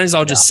 Sometimes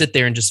I'll just sit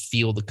there and just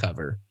feel the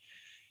cover.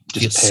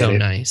 It's so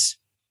nice.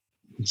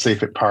 See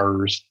if it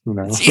purrs,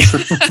 And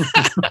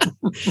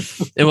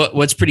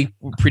what's pretty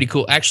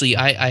cool. Actually,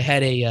 I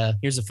had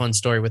here's a fun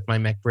story with my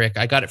Mac Brick.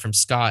 I got it from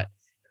Scott,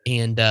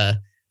 and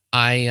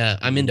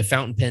I'm into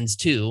fountain pens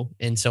too.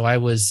 And so I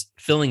was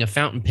filling a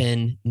fountain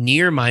pen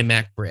near my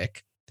Mac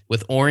Brick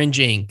with orange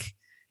ink,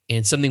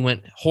 and something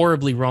went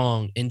horribly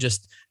wrong and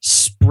just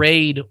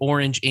sprayed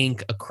orange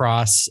ink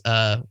across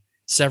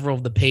several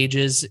of the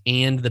pages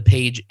and the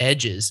page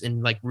edges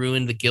and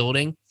ruined the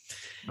gilding.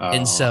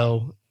 And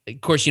so,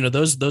 of course,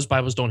 those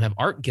Bibles don't have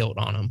art gilt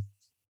on them.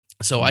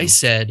 So I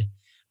said,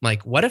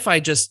 what if I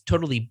just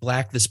totally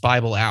black this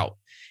Bible out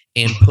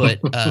and put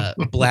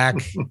black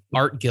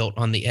art gilt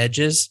on the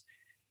edges?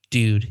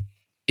 Dude,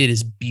 it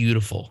is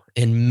beautiful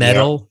and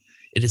metal.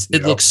 Yep.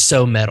 It looks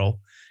so metal.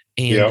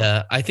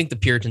 And I think the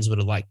Puritans would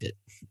have liked it.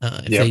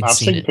 If I've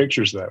seen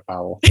pictures of that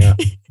Bible. Yeah.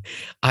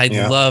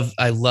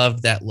 I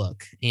love that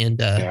look. And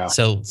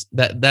so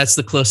that's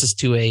the closest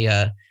to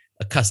a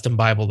a custom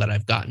Bible that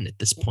I've gotten at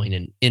this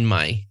point in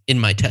my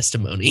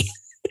testimony.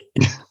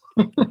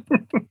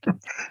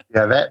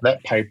 Yeah, that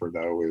paper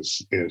though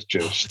is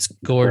just It's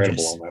gorgeous.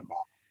 incredible on that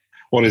Bible.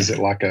 What is it,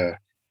 like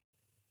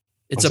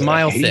it's a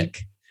mile 80?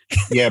 thick.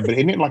 Yeah, but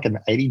isn't it like an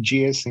 80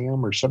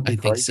 GSM or something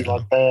crazy so.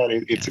 like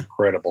that? It's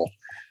incredible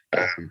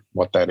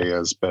what that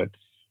is. But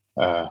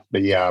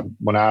yeah,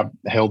 when I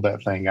held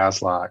that thing, I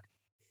was like,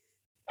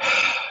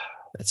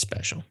 that's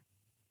special.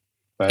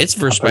 It's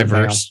verse by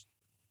verse.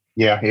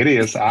 Yeah, it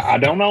is. I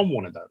don't own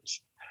one of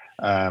those.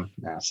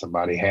 Now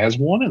somebody has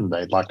one and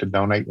they'd like to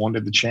donate one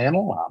to the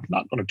channel. I'm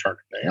not going to turn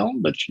it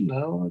down, but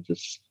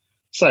just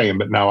saying.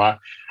 But no, I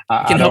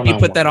can help you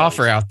put that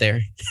offer out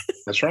there.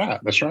 That's right.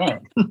 That's right.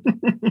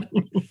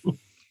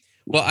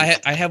 Well,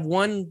 I have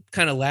one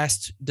kind of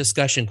last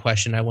discussion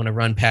question I want to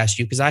run past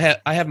you, because I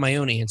have my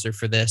own answer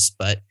for this,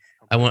 but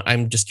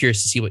I'm just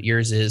curious to see what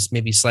yours is.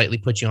 Maybe slightly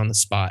put you on the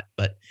spot,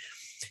 but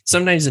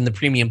sometimes in the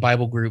premium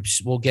Bible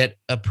groups, we'll get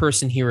a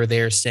person here or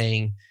there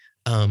saying,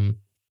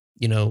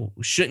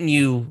 shouldn't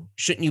you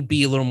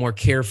be a little more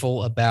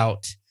careful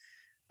about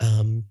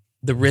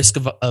the risk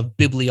of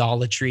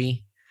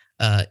bibliolatry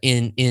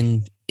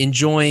in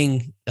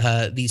enjoying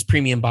these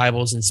premium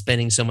Bibles and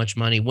spending so much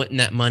money? Wouldn't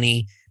that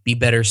money be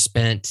better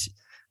spent,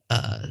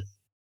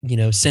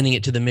 sending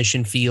it to the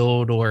mission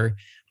field or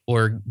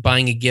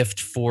buying a gift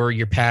for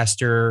your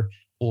pastor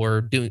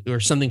or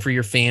something for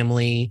your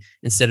family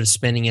instead of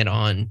spending it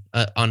on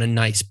a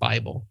nice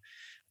Bible?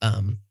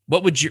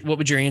 What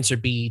would your answer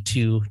be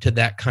to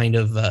that kind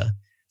of a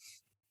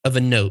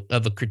note,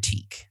 of a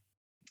critique?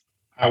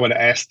 I would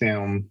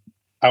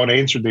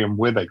answer them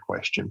with a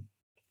question.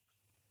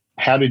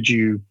 How did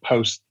you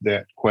post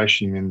that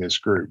question in this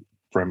group?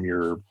 From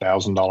your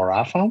 $1,000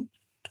 iPhone?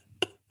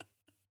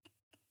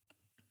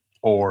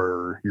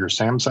 Or your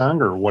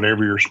Samsung, or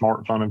whatever your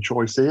smartphone of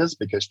choice is?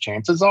 Because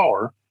chances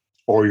are,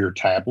 or your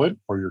tablet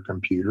or your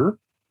computer,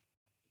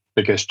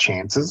 because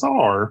chances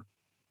are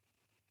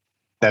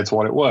that's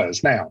what it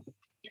was. Now,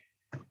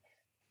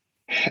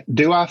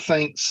 do I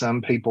think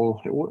some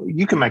people,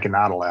 you can make an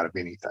idol out of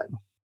anything?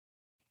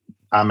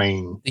 I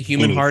mean, the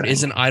human heart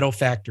is an idol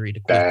factory, to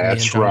quote the man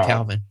John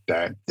Calvin.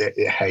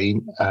 Hey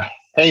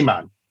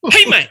man.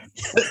 Hey man.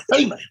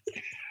 Hey man.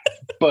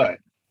 But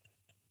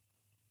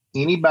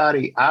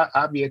anybody,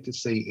 I've yet to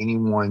see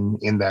anyone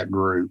in that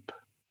group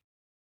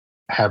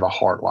have a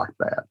heart like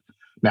that.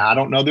 Now, I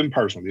don't know them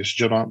personally. This is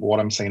just what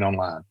I'm seeing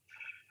online.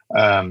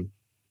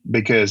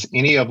 Because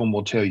any of them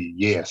will tell you,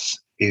 yes,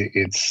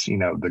 it's,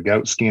 the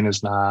goat skin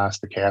is nice,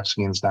 the calf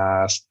skin's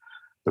nice,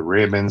 the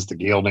ribbons, the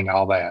gilding,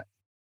 all that.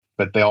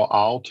 But they'll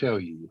all tell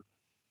you,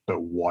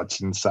 but what's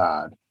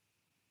inside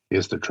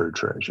is the true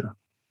treasure.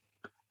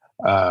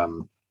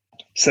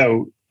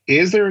 So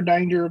is there a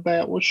danger of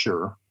that? Well,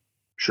 sure.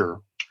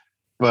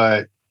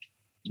 But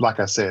like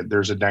I said,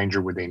 there's a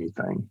danger with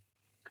anything.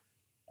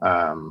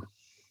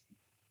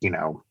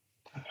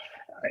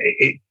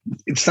 It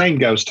same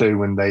goes to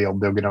when they'll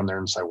get on there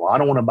and say, well, I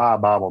don't want to buy a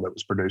Bible that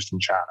was produced in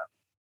China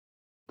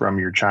from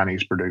your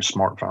Chinese produced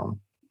smartphone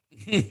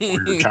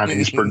or your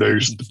Chinese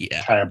produced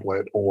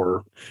tablet,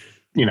 or,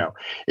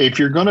 if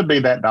you're going to be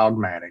that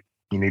dogmatic,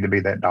 you need to be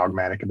that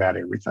dogmatic about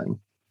everything.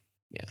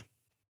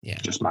 Yeah.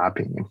 Just my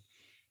opinion.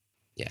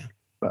 Yeah.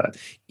 But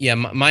yeah,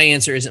 my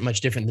answer isn't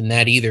much different than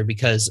that either,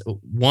 because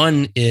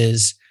one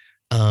is,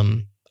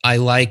 I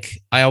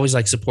always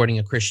like supporting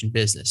a Christian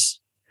business.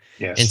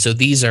 Yes. And so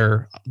these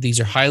are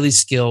highly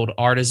skilled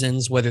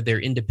artisans, whether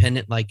they're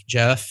independent like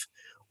Jeff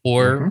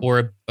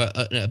or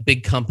a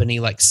big company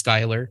like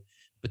Schuyler,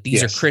 but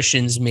these are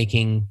Christians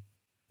making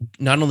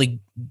not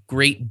only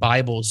great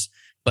Bibles,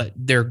 but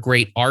they're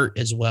great art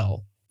as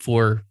well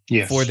for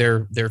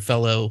their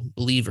fellow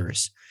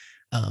believers.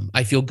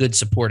 I feel good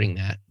supporting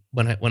that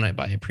when I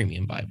buy a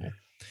premium Bible.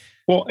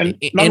 Well, and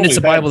it's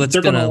a Bible that's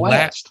going to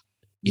last.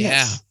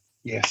 Yes.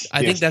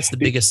 I think that's the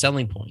biggest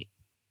selling point.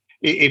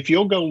 If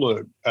you'll go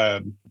look,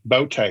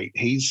 Bo Tate,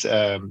 he's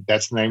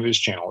that's the name of his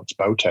channel. It's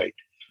Bo Tate.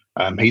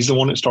 He's the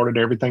one that started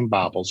Everything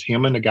Bibles.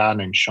 Him and a guy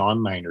named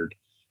Sean Maynard,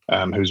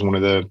 who's one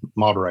of the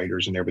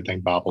moderators in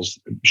Everything Bibles.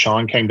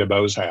 Sean came to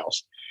Bo's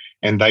house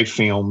and they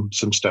filmed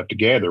some stuff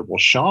together. Well,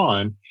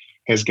 Sean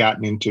has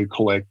gotten into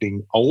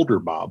collecting older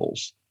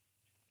Bibles.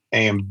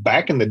 And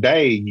back in the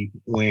day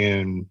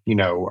when,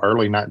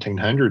 early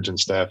 1900s and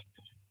stuff,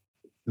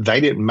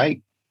 they didn't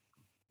make,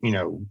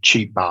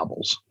 cheap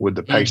Bibles with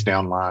the paste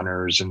down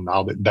liners and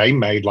all that. They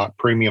made like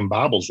premium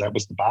Bibles. That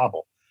was the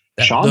Bible.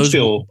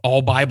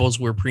 All Bibles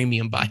were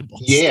premium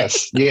Bibles.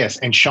 Yes.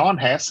 And Sean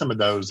has some of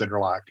those that are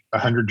like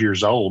 100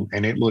 years old,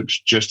 and it looks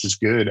just as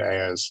good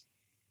as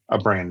a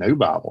brand new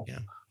Bible. Yeah.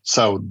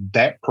 So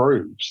that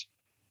proves.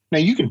 Now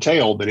you can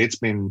tell that it's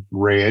been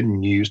read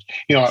and used.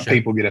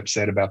 People get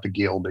upset about the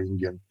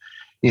gilding, and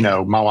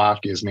my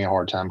wife gives me a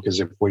hard time because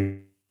if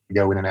we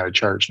go in and out of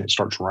church and it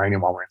starts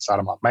raining while we're inside,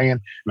 I'm like, man,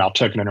 and I'll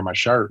tuck it under my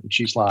shirt, and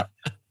she's like,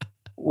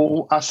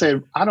 well, I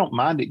said, I don't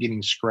mind it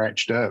getting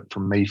scratched up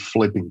from me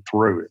flipping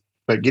through it,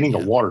 but getting a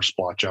water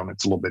splotch on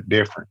it's a little bit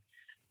different,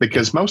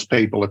 because most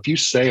people, if you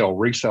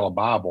resell a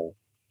Bible,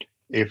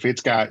 if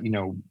it's got,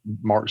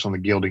 marks on the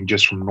gilding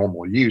just from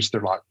normal use,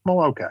 they're like,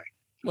 well, okay.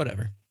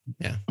 Whatever.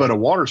 Yeah. But a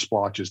water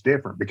splotch is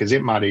different because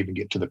it might even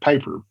get to the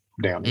paper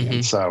down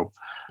in. So,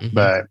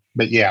 but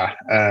yeah.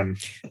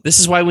 This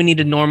is why we need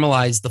to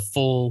normalize the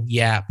full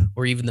yap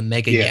or even the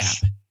mega yap.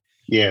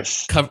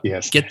 Yes.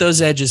 Yes. Get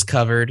those edges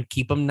covered.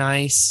 Keep them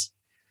nice.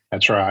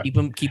 That's right.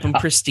 Keep them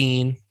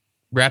pristine.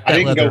 Wrap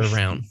that leather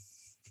around.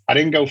 I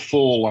didn't go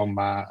full on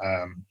my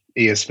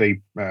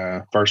ESV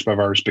verse by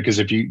verse because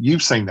if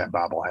you've seen that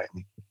Bible, haven't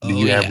you? Do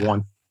you have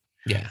one?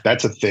 Yeah.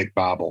 That's a thick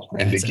Bible.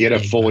 And to get a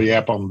full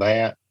yap on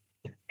that,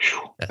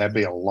 that'd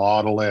be a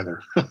lot of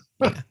leather.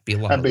 That'd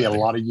be a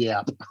lot of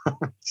yap.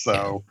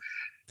 So,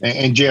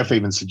 and Jeff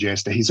even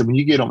suggested, he said, when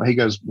you get them, he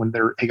goes,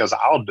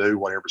 I'll do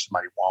whatever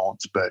somebody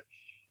wants, but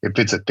if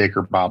it's a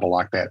thicker Bible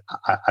like that,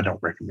 I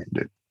don't recommend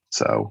it.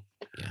 So,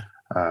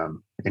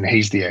 and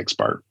he's the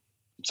expert.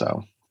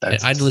 So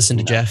I'd listen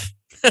to Jeff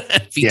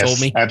if he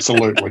told me.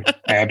 Absolutely.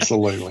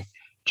 Absolutely.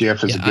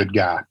 Jeff is a good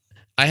guy.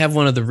 I have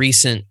one of the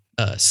recent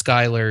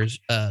Skylar's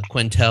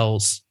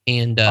Quintels,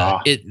 and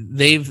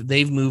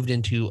they've moved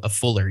into a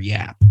fuller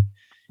yap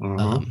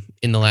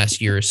in the last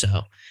year or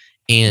so.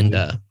 And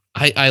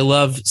I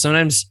love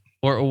sometimes,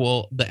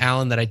 the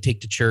Allen that I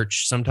take to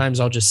church, sometimes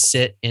I'll just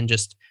sit and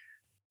just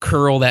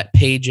curl that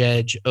page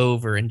edge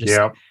over and just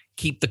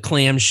keep the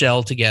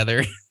clamshell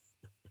together.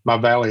 My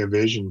Valley of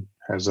Vision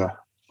has a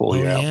full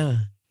yap. Yeah.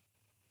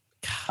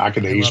 I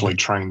could easily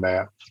train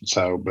that.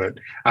 So, but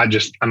I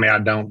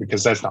don't,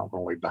 because that's not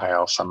going to leave the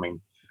house. I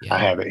mean, I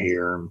have it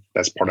here and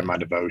that's part of my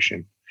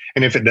devotion.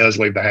 And if it does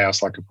leave the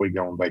house, like if we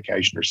go on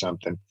vacation or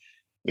something,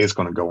 it's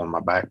going to go in my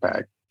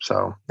backpack.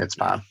 So it's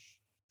fine.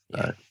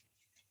 But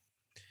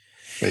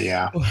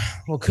yeah.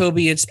 Well,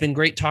 Kobe, it's been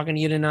great talking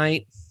to you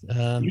tonight.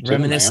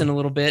 Reminiscing a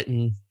little bit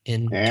and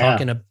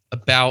talking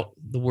about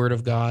the Word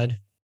of God.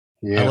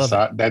 Yes,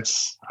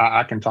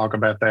 I can talk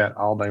about that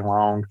all day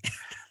long.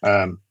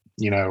 And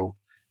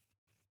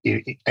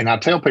I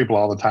tell people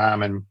all the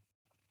time, and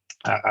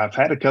I've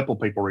had a couple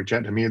of people reach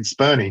out to me. It's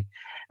funny,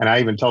 and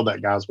I even told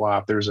that guy's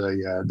wife, there's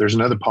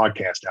another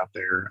podcast out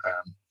there.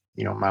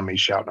 You don't mind me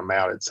shouting them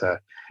out. It's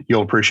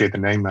you'll appreciate the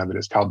name of it.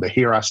 It's called the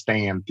Here I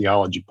Stand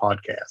Theology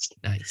Podcast.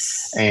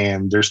 Nice.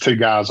 And there's two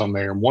guys on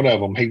there, and one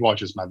of them, he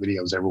watches my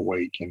videos every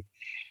week, and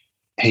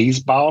he's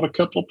bought a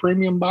couple of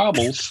premium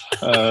Bibles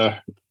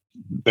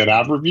that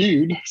I've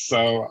reviewed.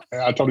 So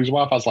I told his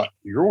wife, I was like,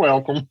 you're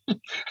welcome.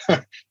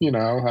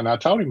 And I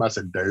told him, I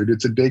said, dude,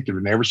 it's addictive.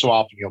 And every so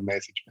often he'll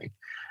message me.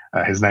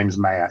 His name's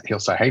Matt. He'll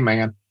say, hey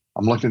man,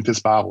 I'm looking at this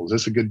Bible. Is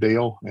this a good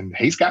deal? And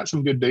he's got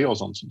some good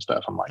deals on some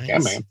stuff. I'm like, yeah,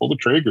 man, pull the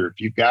trigger. If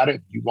you've got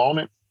it, you want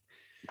it,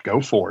 go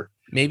for it.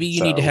 Maybe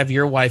you need to have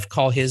your wife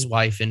call his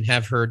wife and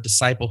have her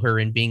disciple her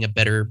in being a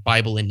better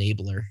Bible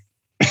enabler.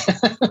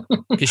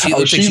 Because she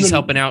looks like she's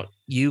helping out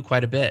you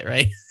quite a bit,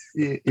 right?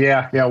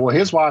 Yeah. Well,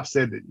 his wife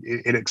said that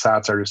it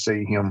excites her to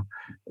see him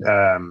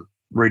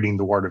reading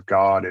the Word of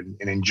God and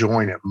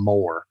enjoying it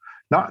more.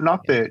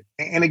 Not that,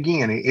 and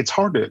again, it's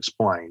hard to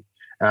explain.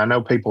 And I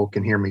know people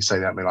can hear me say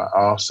that and be like,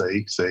 oh,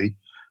 see.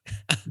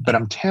 But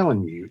I'm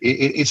telling you,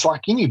 it's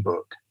like any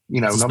book,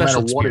 no matter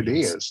what it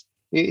is.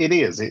 It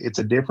is. It's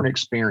a different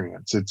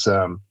experience. It's,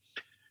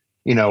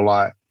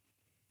 like,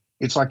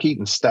 it's like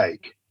eating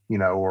steak,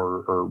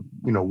 or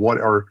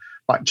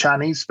like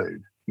Chinese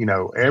food.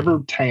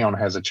 Every town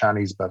has a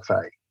Chinese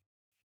buffet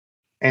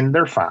and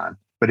they're fine.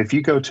 But if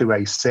you go to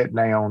a sit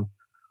down,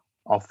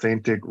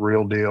 authentic,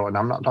 real deal, and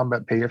I'm not talking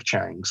about P.F.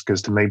 Chang's,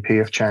 because to me,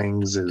 P.F.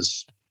 Chang's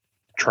is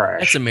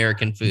trash. That's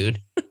American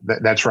food.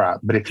 That's right.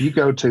 But if you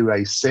go to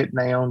a sit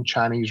down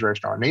Chinese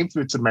restaurant, and even if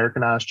it's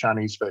Americanized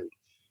Chinese food,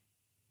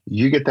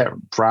 you get that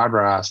fried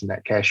rice and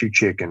that cashew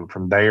chicken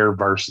from there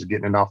versus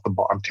getting it off the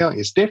bar. I'm telling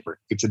you, it's different.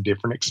 It's a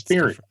different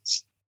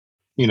experience.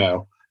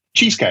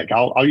 Cheesecake.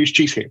 I'll use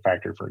Cheesecake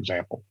Factory, for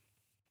example.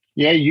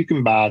 Yeah, you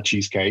can buy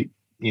cheesecake,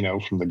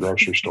 from the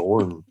grocery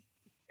store and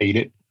eat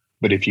it.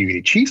 But if you eat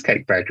a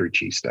Cheesecake Factory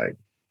cheesesteak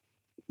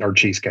or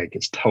cheesecake,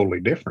 it's totally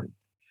different.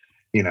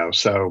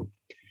 So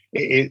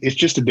it's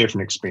just a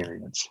different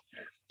experience.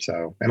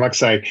 So, and like I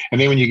say,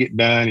 and then when you get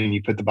done and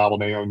you put the Bible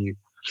down,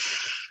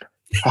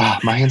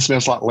 my hand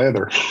smells like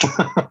leather.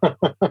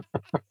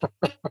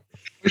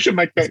 We should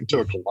make that into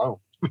a cologne.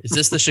 Is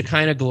this the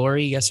Shekinah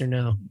glory? Yes or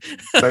no?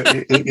 But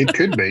it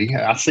could be.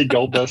 I see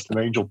gold dust and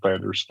angel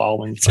feathers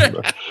falling from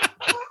the.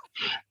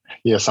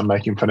 Yes, I'm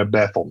making fun of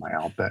Bethel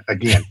now. But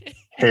again,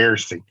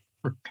 heresy.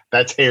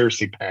 That's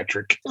heresy,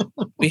 Patrick.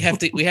 we have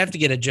to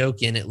get a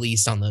joke in at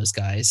least on those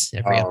guys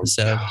every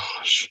episode.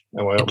 Gosh.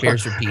 Well, it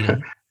bears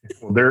repeating.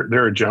 Well,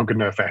 they're a joke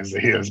enough as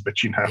it is, but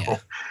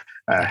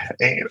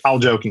and all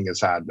joking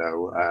aside,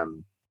 though,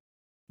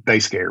 they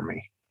scare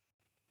me.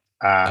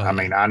 I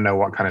mean, I know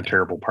what kind of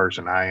terrible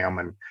person I am,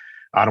 and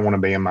I don't want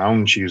to be in my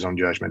own shoes on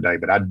Judgment Day,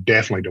 but I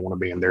definitely don't want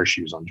to be in their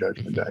shoes on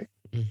Judgment Day.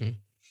 Mm-hmm.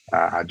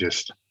 I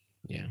just,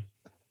 yeah.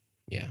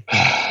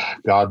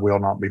 God will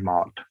not be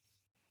mocked.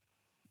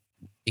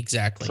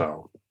 Exactly.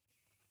 So,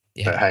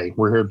 But hey,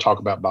 we're here to talk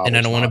about Bibles. And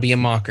I don't want to be a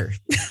mocker.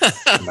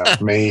 No,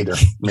 me either.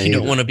 You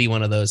don't want to be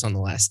one of those on the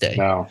last day.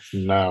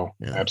 No,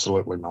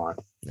 absolutely not.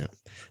 No.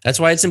 That's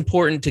why it's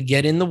important to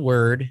get in the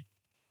Word.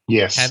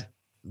 Yes.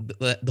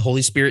 The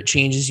Holy Spirit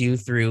changes you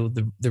through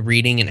the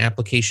reading and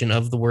application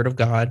of the Word of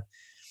God.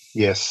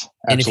 Yes.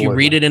 Absolutely. And if you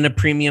read it in a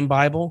premium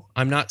Bible,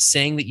 I'm not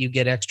saying that you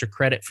get extra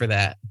credit for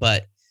that,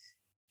 but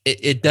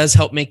it does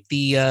help make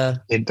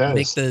make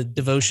the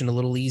devotion a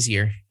little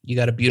easier. You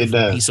got a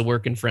beautiful piece of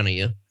work in front of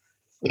you.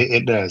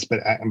 It does, but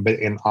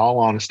in all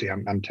honesty,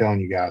 I'm telling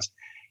you guys,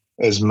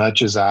 as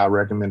much as I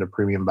recommend a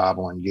premium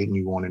Bible and getting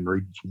you one and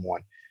reading from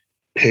one,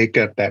 pick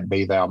up that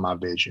Be Thou My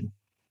Vision.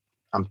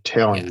 I'm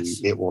telling you,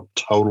 it will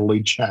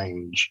totally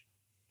change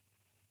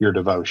your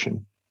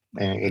devotion,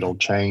 and it'll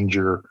change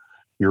your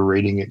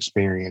reading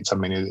experience. I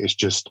mean, it's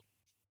just,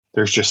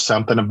 there's just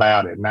something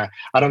about it. And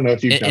I don't know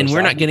if you and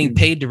we're not getting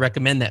paid to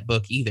recommend that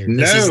book either.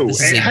 This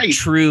is a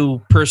true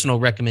personal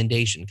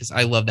recommendation, because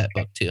I love that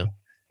book too.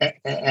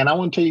 And I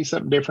want to tell you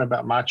something different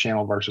about my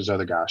channel versus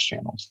other guys'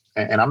 channels.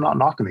 And I'm not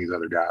knocking these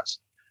other guys.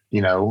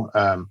 You know,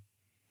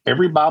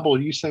 every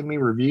Bible you send me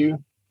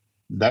review,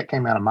 that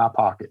came out of my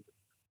pocket.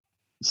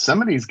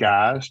 Some of these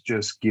guys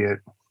just get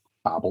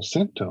Bibles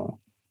sent to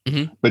them.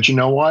 Mm-hmm. But you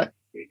know what?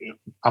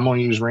 I'm going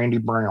to use Randy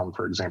Brown,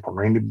 for example.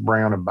 Randy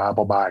Brown, a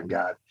Bible buying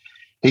guide.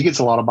 He gets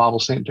a lot of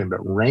Bibles sent to him,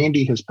 but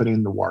Randy has put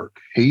in the work.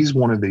 He's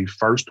one of the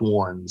first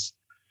ones.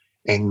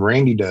 And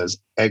Randy does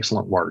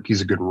excellent work.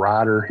 He's a good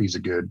writer. He's a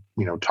good,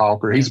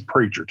 talker. He's a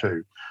preacher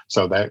too.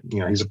 So that,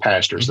 he's a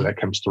pastor. Mm-hmm. So that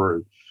comes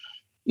through.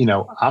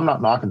 I'm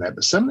not knocking that,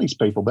 but some of these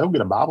people, they'll get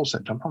a Bible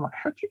sent to them. I'm like,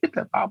 how'd you get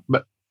that Bible?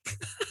 But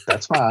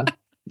that's fine.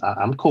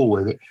 I'm cool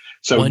with it.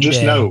 So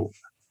just know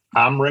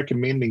I'm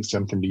recommending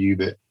something to you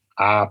that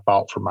I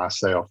bought for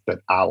myself, that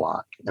I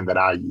like and that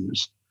I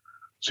use.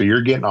 So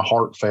you're getting a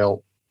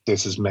heartfelt,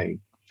 this is me.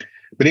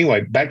 But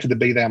anyway, back to the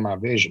Be Thou My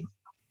Vision.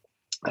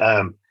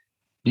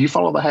 Do you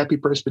follow the Happy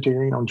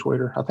Presbyterian on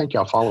Twitter? I think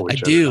y'all follow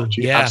each other. I do.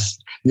 Yeah.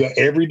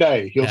 Every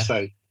day he'll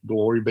say,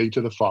 "Glory be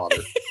to the Father,"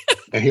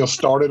 and he'll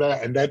start it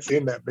out, and that's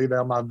in that Be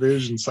Thou My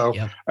Vision. So,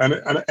 and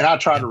I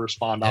try to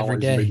respond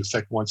always and be the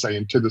second one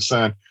saying, "To the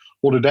Son."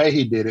 Well, today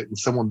he did it, and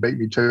someone beat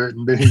me to it,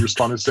 and then he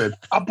responded and said,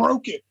 "I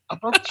broke it. I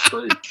broke the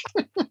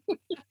streak."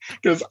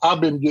 Because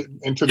I've been getting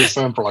into the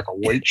Son for like a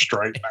week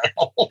straight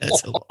now.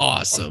 That's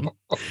awesome.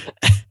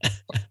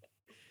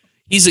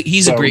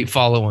 He's a great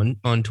follow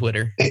on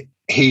Twitter.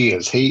 He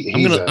is.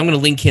 I'm gonna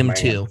link him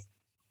too.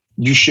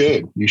 You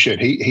should.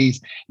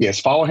 He's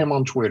follow him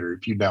on Twitter.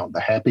 If you don't, the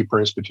Happy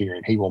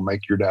Presbyterian, he will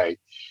make your day.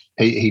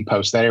 He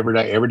posts that every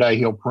day. Every day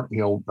he'll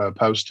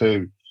post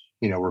too,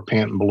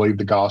 repent and believe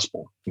the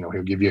gospel.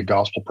 He'll give you a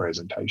gospel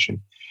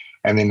presentation.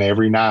 And then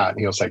every night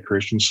he'll say,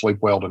 "Christians, sleep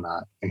well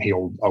tonight." And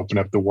he'll open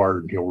up the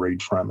word and he'll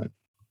read from it.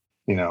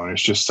 And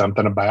it's just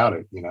something about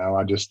it.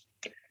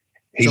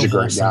 He's a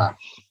great guy.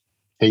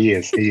 He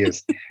is.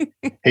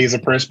 He's a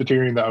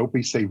Presbyterian, the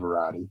OPC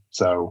variety.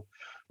 So,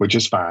 which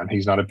is fine.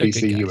 He's not a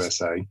PC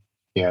USA.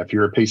 Yeah. If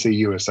you're a PC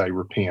USA,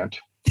 repent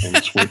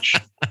and switch.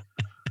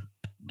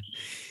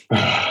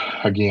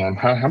 Again,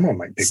 I'm going to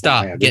make people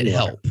stop. mad. Get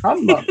help.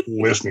 I'm not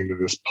listening to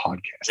this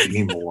podcast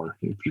anymore.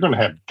 If you're going to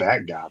have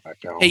that guy back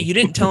on. Hey, you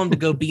didn't tell him to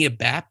go be a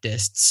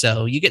Baptist,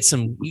 so you get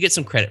some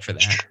credit for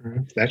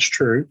that. That's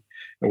true.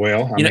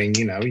 Well, I mean,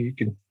 you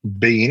can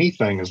be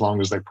anything as long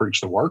as they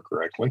preach the word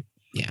correctly.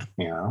 Yeah.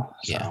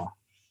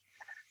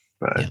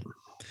 But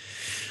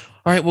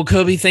all right. Well,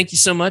 Kobe, thank you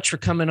so much for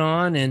coming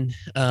on. And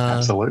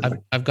absolutely.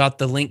 I've got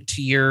the link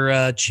to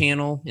your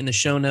channel in the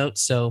show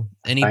notes. So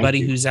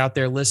anybody who's out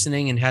there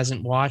listening and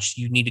hasn't watched,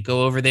 you need to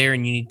go over there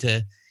and you need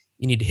to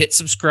hit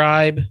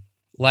subscribe,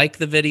 like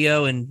the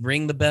video, and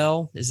ring the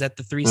bell. Is that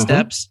the 3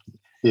 steps?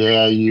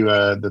 Yeah, you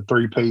the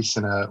 3-piece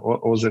and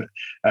what was it?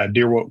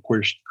 Dear Woke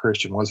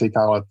Christian. What does he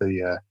call it?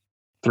 The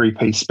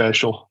 3-piece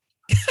special.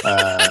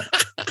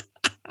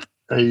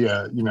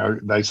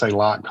 They say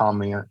like,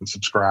 comment, and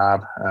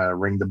subscribe,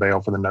 ring the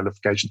bell for the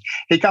notifications.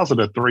 He calls it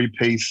a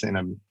 3-piece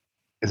and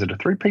is it a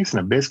 3-piece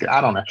and a biscuit?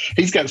 I don't know.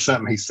 He's got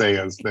something he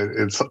says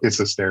that it's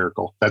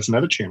hysterical. That's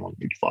another channel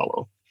you need to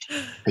follow.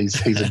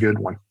 He's a good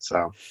one.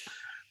 So,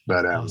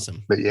 but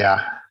awesome. But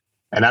yeah,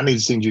 and I need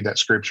to send you that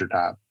scripture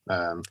type.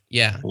 I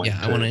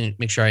want to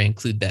make sure I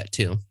include that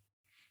too.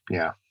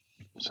 Yeah.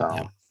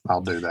 So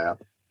I'll do that.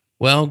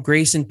 Well,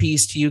 grace and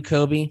peace to you,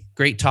 Kobe.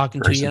 Great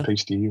talking to you. Grace and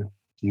peace to you.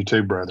 You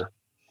too, brother.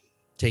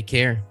 Take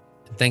care.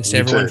 Thanks to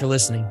everyone for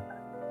listening.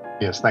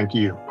 Yes, thank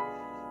you.